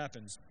here's what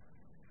happens.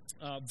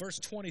 Verse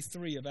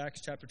 23 of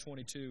Acts chapter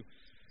 22.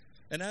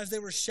 And as they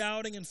were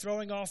shouting and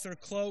throwing off their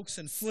cloaks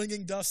and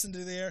flinging dust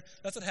into the air,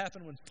 that's what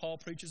happened when Paul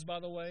preaches, by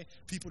the way.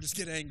 People just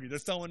get angry. They're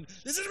throwing,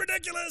 this is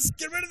ridiculous.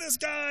 Get rid of this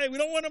guy. We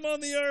don't want him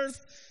on the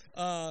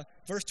earth.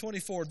 Verse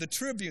 24, the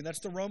tribune, that's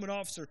the Roman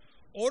officer,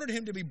 ordered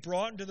him to be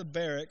brought into the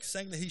barracks,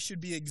 saying that he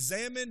should be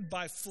examined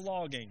by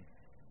flogging.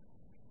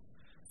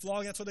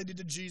 Flogging, that's what they did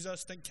to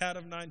Jesus. Think cat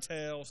of nine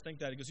tails. Think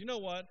that. He goes, you know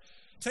what?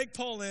 Take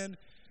Paul in.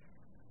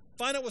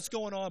 Find out what's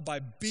going on by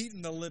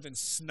beating the living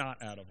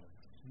snot out of him.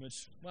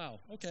 Which, wow,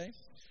 okay.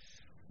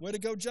 Way to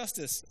go,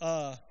 justice.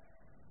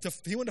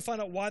 He wanted to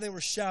find out why they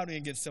were shouting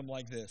against him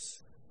like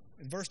this.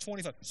 In verse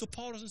 25. So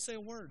Paul doesn't say a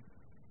word.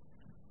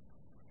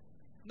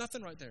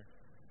 Nothing right there.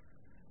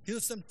 He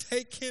lets them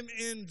take him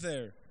in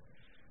there.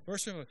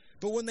 Verse 25.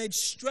 But when they'd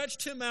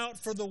stretched him out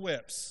for the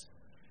whips,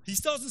 he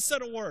still hasn't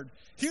said a word.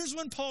 Here's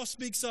when Paul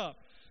speaks up.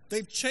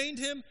 They've chained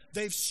him.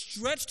 They've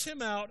stretched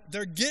him out.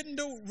 They're getting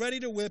ready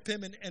to whip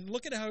him. And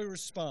look at how he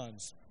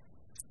responds.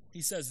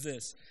 He says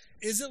this.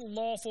 Is it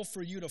lawful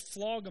for you to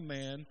flog a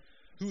man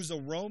who is a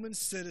Roman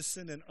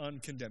citizen and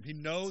uncondemned? He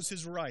knows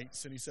his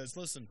rights. And he says,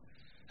 listen,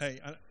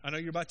 hey, I know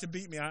you're about to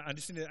beat me. I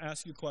just need to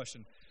ask you a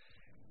question.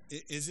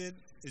 Is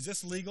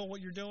this legal what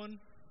you're doing?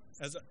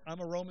 I'm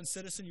a Roman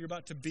citizen. You're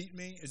about to beat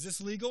me. Is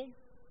this legal?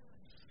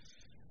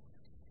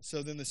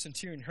 So then the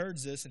centurion heard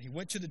this, and he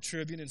went to the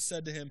tribune and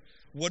said to him,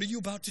 "What are you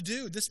about to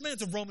do? This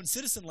man's a Roman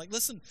citizen. Like,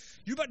 listen,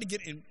 you're about to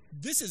get in.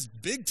 This is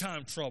big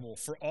time trouble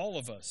for all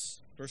of us."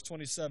 Verse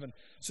 27,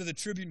 so the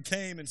tribune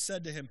came and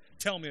said to him,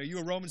 "Tell me, are you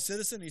a Roman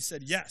citizen?" He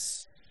said,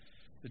 "Yes."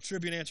 The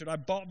tribune answered, "I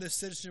bought this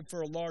citizenship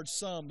for a large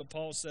sum." But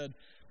Paul said,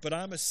 "But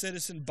I'm a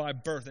citizen by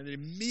birth." And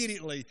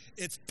immediately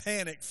it's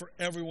panic for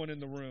everyone in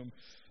the room.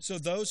 So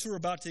those who were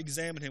about to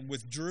examine him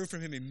withdrew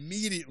from him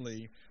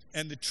immediately.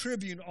 And the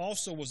tribune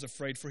also was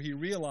afraid, for he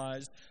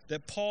realized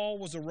that Paul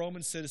was a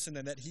Roman citizen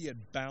and that he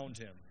had bound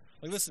him.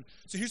 Like, listen,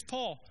 so here's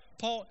Paul.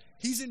 Paul,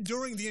 he's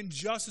enduring the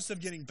injustice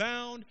of getting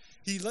bound.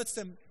 He lets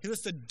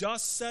the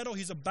dust settle.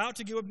 He's about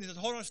to give up. And he says,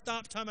 "Hold on,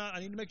 stop, time out. I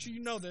need to make sure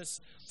you know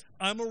this.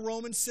 I'm a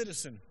Roman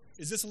citizen.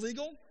 Is this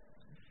illegal?"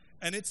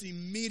 And it's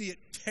immediate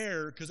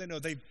terror because they know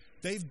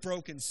they've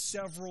broken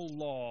several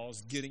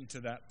laws getting to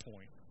that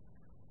point.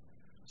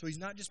 So he's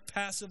not just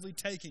passively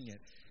taking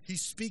it. He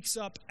speaks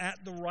up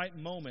at the right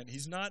moment.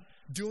 He's not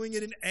doing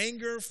it in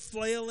anger,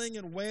 flailing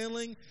and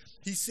wailing.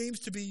 He seems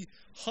to be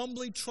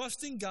humbly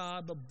trusting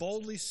God, but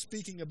boldly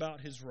speaking about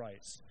his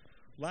rights.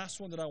 Last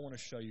one that I want to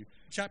show you.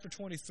 Chapter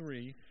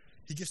 23,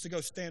 he gets to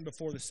go stand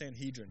before the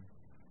Sanhedrin.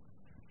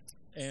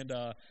 And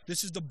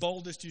this is the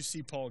boldest you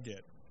see Paul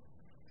get.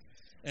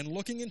 And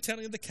looking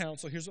intently at the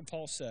council, here's what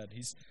Paul said.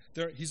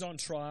 He's on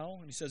trial,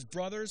 and he says,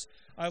 "Brothers,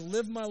 I've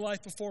lived my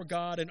life before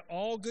God in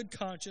all good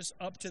conscience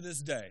up to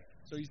this day."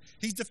 So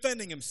he's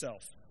defending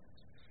himself.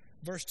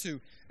 Verse 2,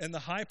 and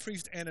the high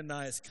priest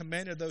Ananias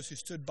commanded those who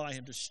stood by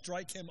him to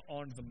strike him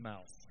on the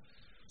mouth.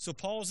 So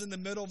Paul's in the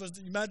middle of his,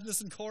 imagine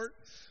this in court?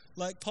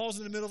 Like Paul's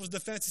in the middle of his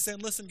defense. He's saying,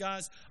 "Listen,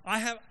 guys,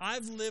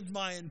 I've lived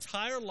my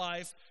entire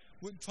life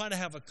trying to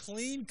have a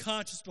clean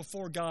conscience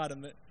before God."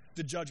 And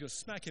the judge goes,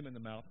 "Smack him in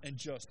the mouth," and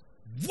just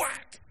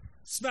whack,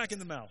 smack in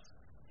the mouth.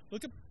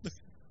 Look,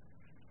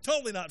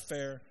 totally not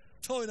fair,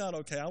 totally not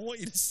okay. I want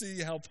you to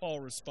see how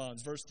Paul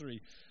responds. Verse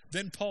 3,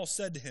 then Paul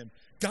said to him,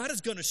 "God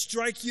is going to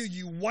strike you,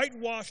 you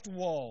whitewashed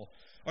wall.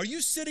 Are you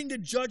sitting to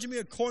judge me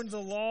according to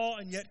the law,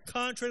 and yet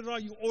contrary to the law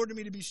you order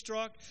me to be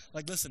struck?"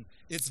 Like, listen,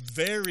 it's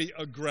very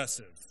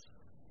aggressive.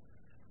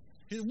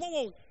 He said,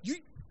 whoa, you're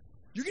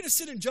going to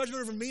sit in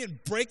judgment over me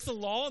and break the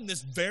law in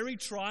this very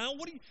trial?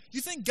 What do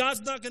you think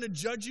God's not going to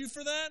judge you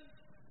for that?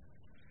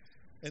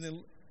 And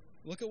then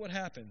look at what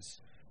happens.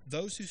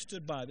 Those who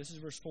stood by, this is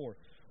verse 4,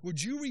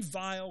 "Would you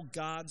revile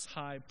God's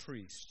high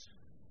priest?"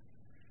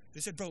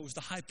 They said, "Bro, it was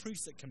the high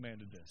priest that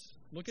commanded this."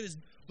 Look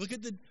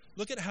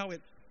at how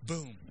it,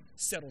 boom,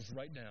 settles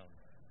right down.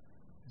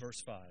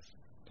 Verse 5,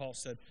 Paul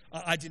said,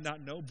 I did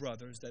not know,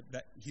 brothers,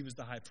 that he was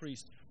the high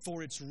priest,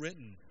 for it's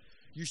written,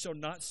 you shall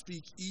not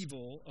speak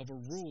evil of a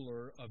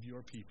ruler of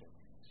your people."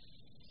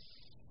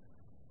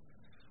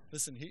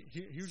 Listen,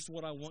 here's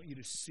what I want you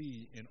to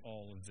see in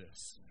all of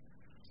this.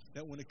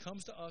 That when it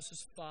comes to us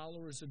as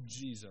followers of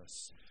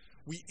Jesus,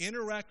 we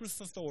interact with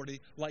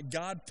authority like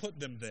God put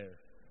them there.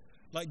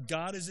 Like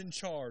God is in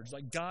charge,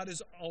 like God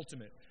is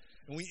ultimate.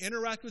 And we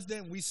interact with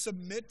them, we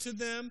submit to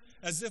them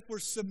as if we're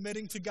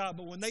submitting to God.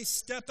 But when they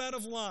step out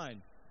of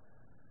line,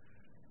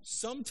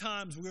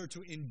 sometimes we're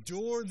to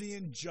endure the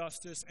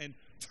injustice and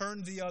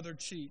turn the other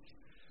cheek,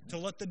 to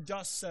let the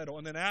dust settle.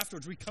 And then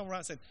afterwards we come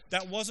around and say,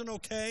 "That wasn't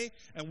okay,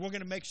 and we're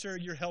going to make sure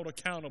you're held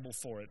accountable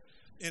for it."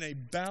 In a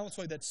balanced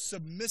way that's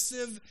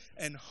submissive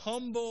and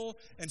humble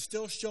and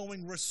still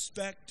showing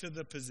respect to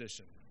the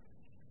position.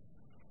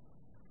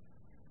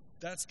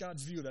 That's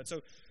God's view of that.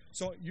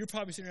 So you're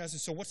probably sitting here asking,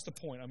 so what's the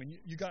point? I mean,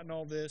 you gotten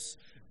all this.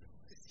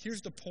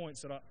 Here's the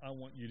points that I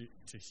want you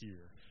to hear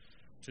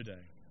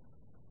today.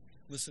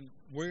 Listen,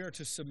 we are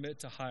to submit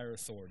to higher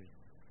authority.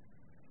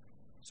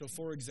 So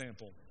for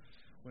example,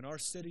 when our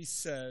city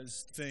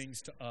says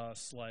things to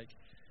us like,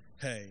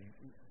 "Hey,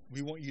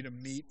 we want you to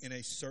meet in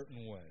a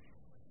certain way.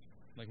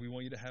 Like we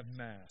want you to have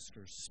masks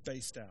or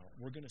spaced out,"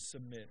 we're going to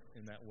submit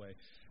in that way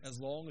as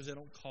long as they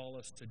don't call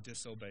us to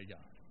disobey God.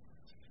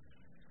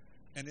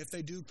 And if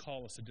they do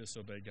call us to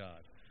disobey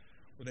God,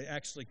 where they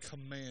actually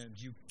command,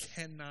 "You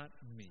cannot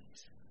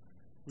meet,"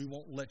 we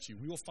won't let you.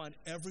 We will find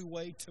every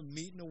way to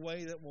meet in a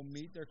way that will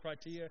meet their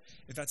criteria.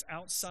 If that's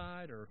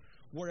outside or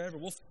wherever,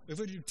 if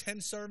we do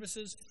 10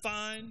 services,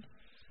 fine.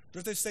 But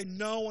if they say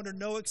no, under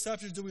no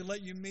exceptions do we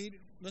let you meet,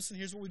 listen,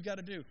 here's what we've got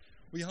to do.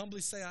 We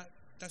humbly say,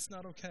 "That's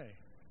not okay."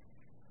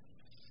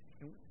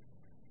 And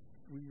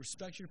we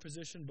respect your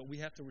position, but we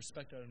have to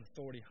respect an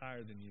authority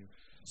higher than you,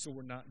 so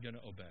we're not going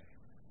to obey.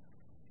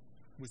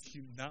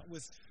 Not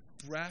with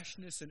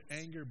brashness and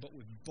anger, but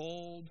with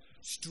bold,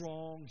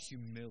 strong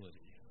humility.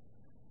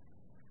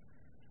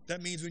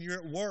 That means when you're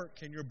at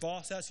work and your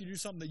boss asks you to do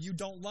something that you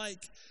don't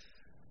like,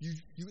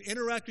 you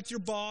interact with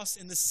your boss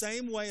in the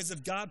same way as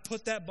if God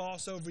put that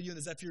boss over you and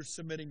as if you're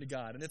submitting to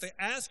God. And if they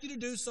ask you to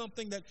do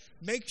something that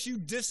makes you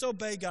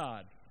disobey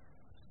God,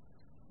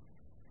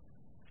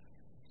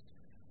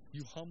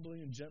 you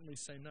humbly and gently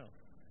say no.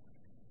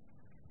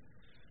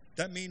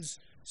 That means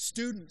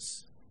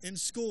students in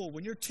school,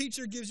 when your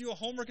teacher gives you a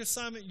homework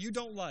assignment you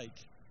don't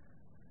like,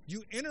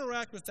 You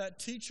interact with that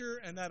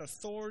teacher and that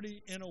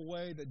authority in a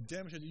way that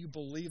demonstrates that you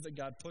believe that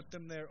God put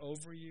them there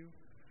over you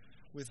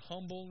with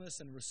humbleness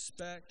and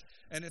respect.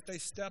 And if they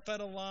step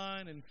out of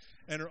line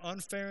and are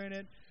unfair in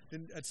it,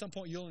 then at some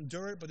point you'll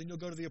endure it, but then you'll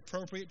go to the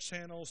appropriate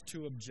channels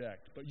to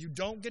object. But you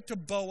don't get to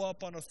bow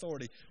up on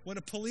authority. When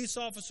a police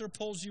officer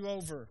pulls you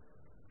over,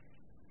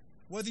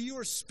 whether you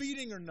are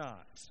speeding or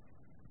not,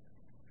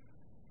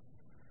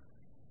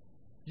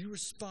 you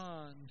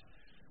respond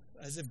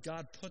as if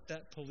God put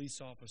that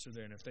police officer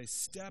there. And if they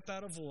step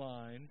out of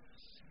line,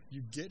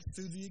 you get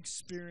through the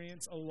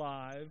experience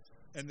alive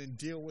and then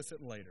deal with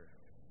it later.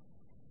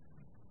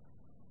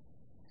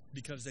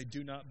 Because they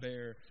do not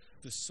bear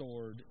the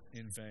sword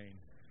in vain.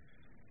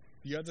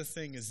 The other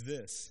thing is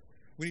this.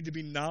 We need to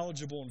be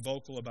knowledgeable and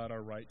vocal about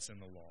our rights in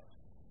the law.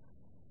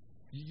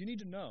 You need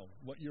to know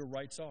what your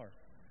rights are.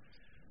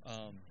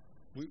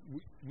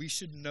 We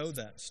should know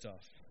that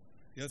stuff.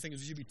 The other thing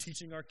is we should be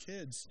teaching our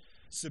kids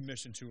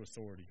submission to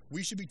authority.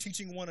 We should be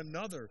teaching one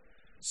another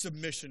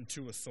submission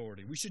to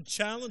authority. We should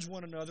challenge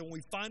one another when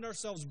we find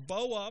ourselves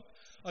bow up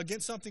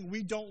against something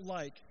we don't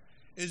like.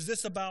 Is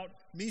this about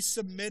me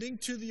submitting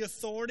to the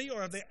authority,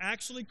 or have they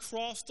actually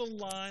crossed the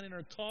line and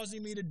are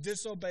causing me to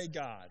disobey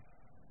God?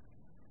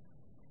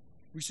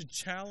 We should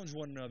challenge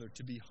one another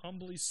to be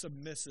humbly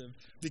submissive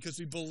because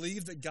we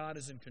believe that God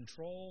is in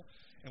control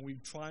and we're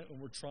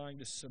trying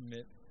to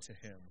submit to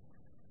Him.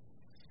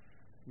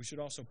 We should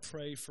also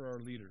pray for our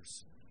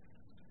leaders,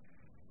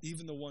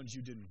 even the ones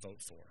you didn't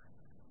vote for.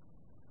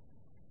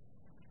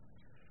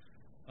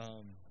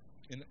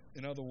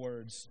 In other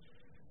words,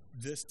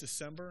 this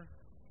December,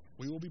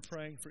 we will be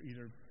praying for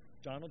either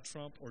Donald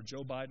Trump or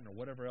Joe Biden or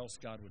whatever else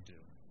God would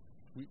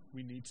do.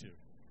 We need to,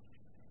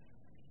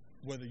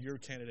 whether your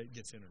candidate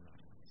gets in or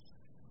not.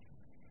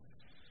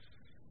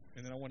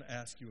 And then I want to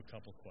ask you a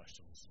couple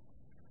questions.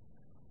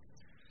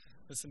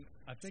 Listen,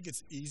 I think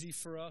it's easy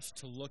for us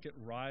to look at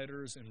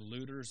rioters and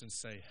looters and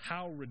say,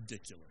 how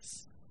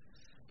ridiculous.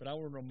 But I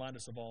want to remind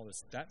us of all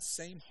this. That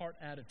same heart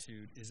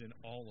attitude is in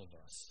all of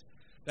us.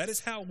 That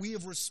is how we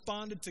have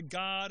responded to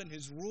God and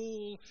His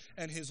rule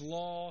and His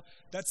law.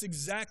 That's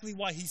exactly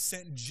why He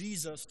sent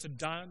Jesus to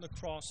die on the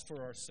cross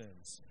for our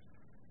sins.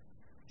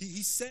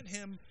 He sent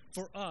Him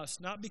for us,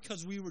 not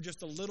because we were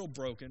just a little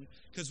broken,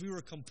 because we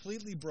were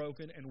completely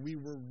broken and we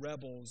were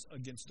rebels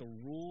against the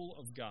rule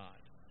of God.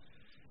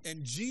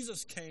 And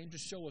Jesus came to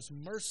show us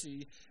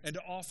mercy and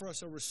to offer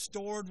us a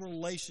restored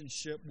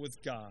relationship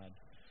with God.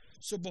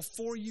 So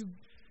before you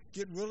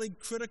get really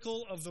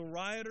critical of the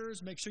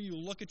rioters, make sure you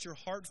look at your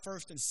heart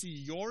first and see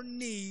your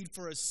need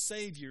for a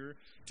Savior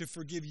to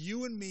forgive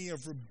you and me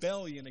of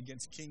rebellion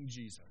against King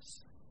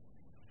Jesus.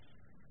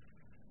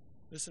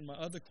 Listen, my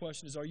other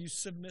question is, are you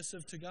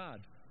submissive to God?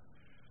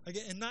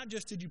 Again, and not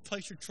just did you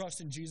place your trust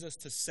in Jesus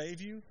to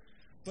save you,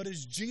 but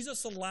is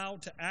Jesus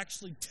allowed to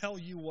actually tell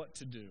you what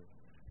to do?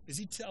 Is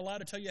He allowed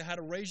to tell you how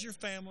to raise your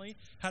family,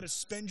 how to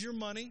spend your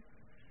money?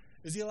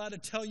 Is He allowed to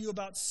tell you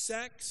about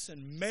sex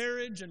and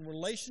marriage and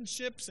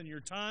relationships and your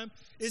time?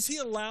 Is He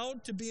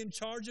allowed to be in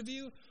charge of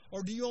you?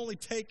 Or do you only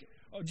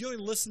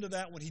listen to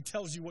that when He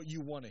tells you what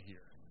you want to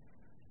hear?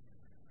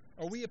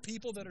 Are we a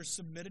people that are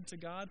submitted to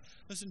God?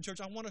 Listen, church,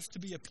 I want us to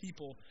be a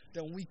people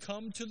that when we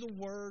come to the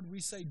Word,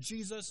 we say,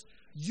 Jesus,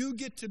 you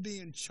get to be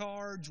in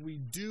charge. We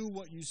do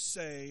what you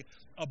say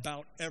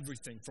about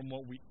everything, from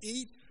what we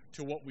eat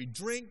to what we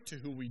drink, to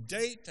who we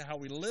date, to how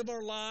we live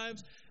our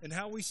lives, and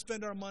how we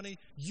spend our money.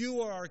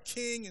 You are our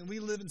King, and we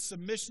live in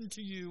submission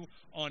to you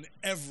on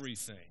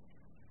everything.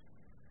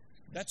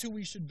 That's who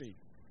we should be.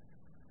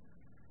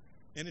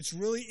 And it's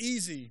really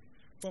easy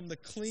from the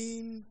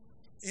clean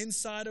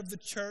inside of the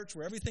church,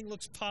 where everything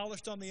looks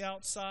polished on the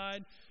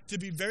outside, to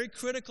be very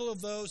critical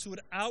of those who would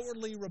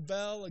outwardly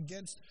rebel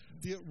against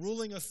the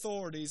ruling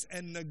authorities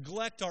and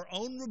neglect our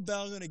own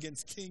rebellion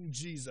against King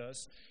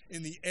Jesus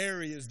in the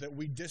areas that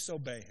we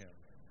disobey Him.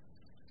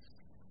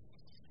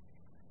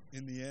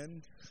 In the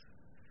end,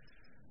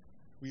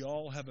 we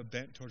all have a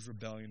bent towards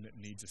rebellion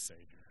that needs a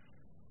Savior,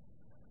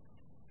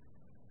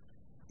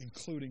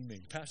 including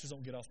me. Pastors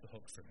don't get off the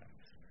hook for that.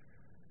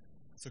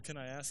 So can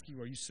I ask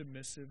you, are you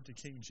submissive to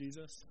King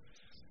Jesus?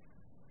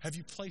 Have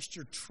you placed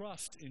your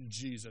trust in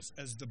Jesus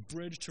as the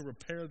bridge to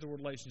repair the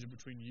relationship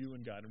between you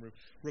and God, and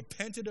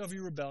repented of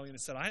your rebellion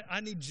and said, I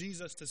need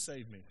Jesus to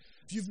save me?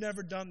 If you've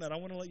never done that, I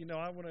want to let you know,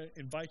 I want to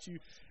invite you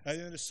at the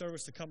end of the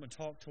service to come and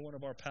talk to one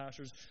of our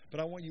pastors, but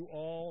I want you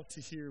all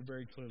to hear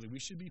very clearly, we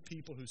should be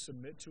people who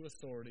submit to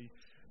authority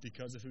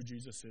because of who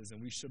Jesus is,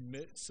 and we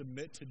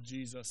submit to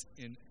Jesus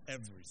in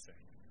everything.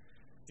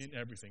 In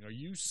everything. Are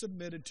you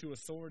submitted to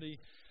authority?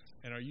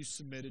 And are you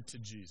submitted to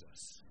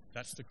Jesus?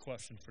 That's the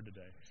question for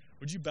today.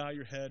 Would you bow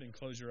your head and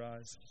close your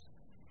eyes?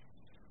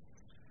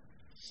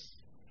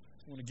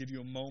 I want to give you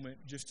a moment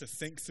just to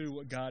think through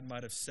what God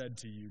might have said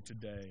to you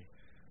today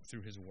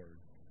through His Word.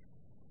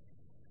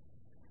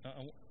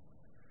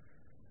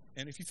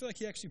 And if you feel like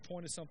He actually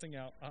pointed something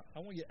out, I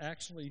want you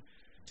actually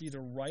to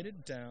either write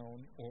it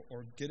down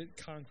or get it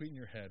concrete in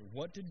your head.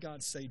 What did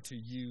God say to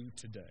you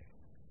today?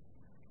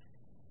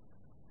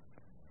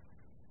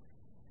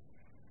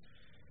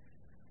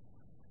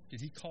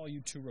 Did he call you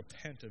to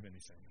repent of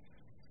anything?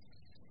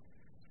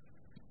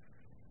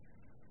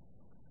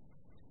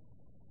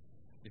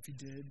 If he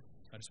did,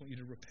 I just want you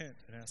to repent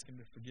and ask him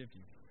to forgive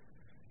you.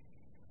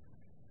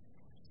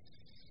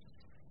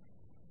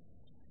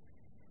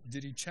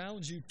 Did he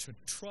challenge you to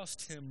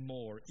trust him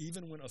more,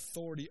 even when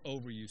authority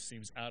over you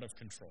seems out of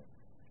control?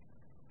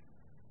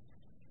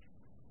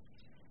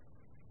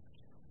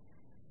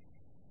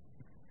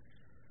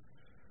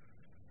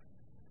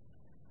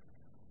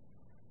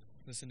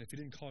 Listen, if he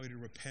didn't call you to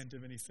repent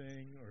of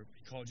anything, or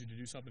he called you to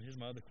do something, here's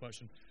my other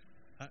question.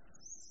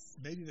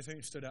 Maybe the thing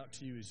that stood out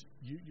to you is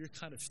you're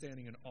kind of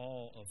standing in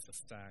awe of the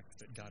fact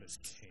that God is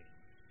king.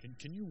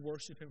 Can you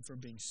worship him for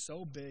being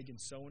so big and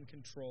so in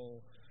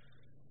control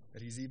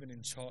that he's even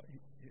in charge?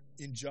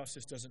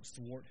 Injustice doesn't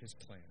thwart his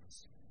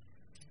plans.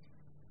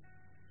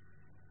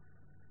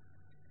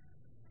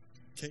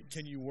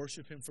 Can you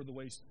worship him for the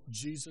way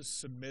Jesus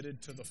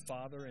submitted to the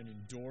Father and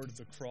endured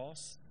the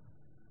cross?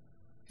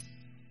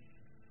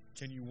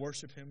 Can you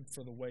worship him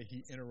for the way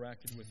he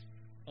interacted with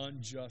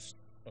unjust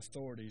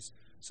authorities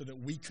so that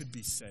we could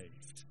be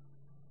saved?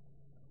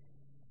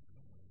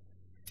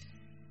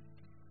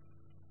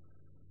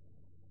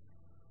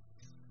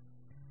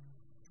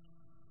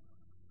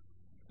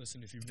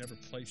 Listen, if you've never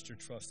placed your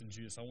trust in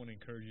Jesus, I want to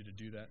encourage you to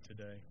do that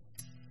today.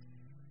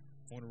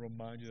 I want to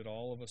remind you that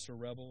all of us are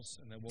rebels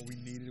and that what we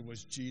needed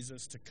was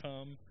Jesus to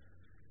come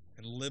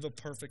and live a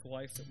perfect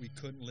life that we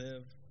couldn't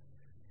live.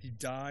 He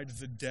died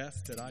the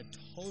death that I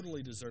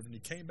totally deserved, and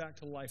he came back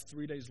to life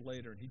 3 days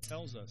later, and he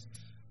tells us,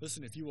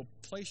 listen, if you will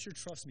place your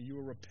trust in me, you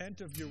will repent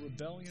of your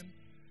rebellion,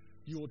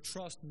 you will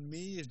trust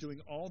me as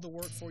doing all the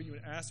work for you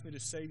and ask me to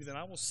save you, then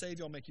I will save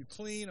you. I'll make you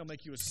clean. I'll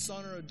make you a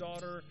son or a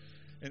daughter,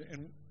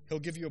 and he'll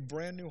give you a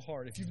brand new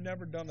heart. If you've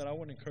never done that, I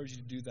want to encourage you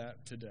to do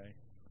that today.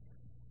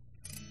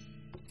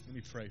 Let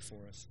me pray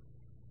for us.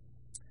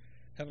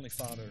 Heavenly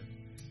Father,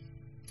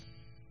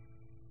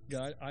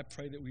 God, I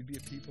pray that we'd be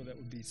a people that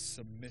would be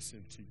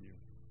submissive to you.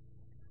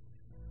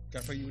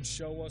 God, I pray you would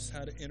show us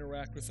how to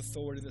interact with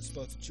authority that's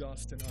both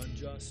just and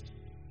unjust.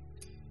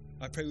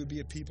 I pray we'd be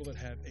a people that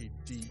have a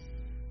deep,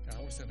 God, I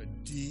want us to have a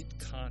deep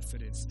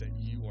confidence that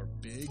you are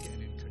big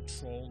and in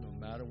control no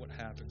matter what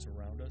happens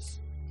around us.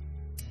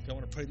 God, I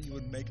want to pray that you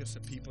would make us a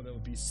people that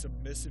would be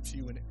submissive to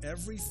you in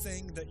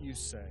everything that you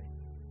say.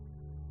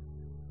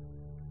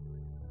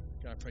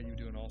 God, I pray you would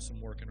do an awesome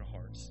work in our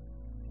hearts.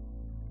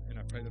 And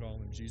I pray that all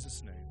in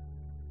Jesus' name.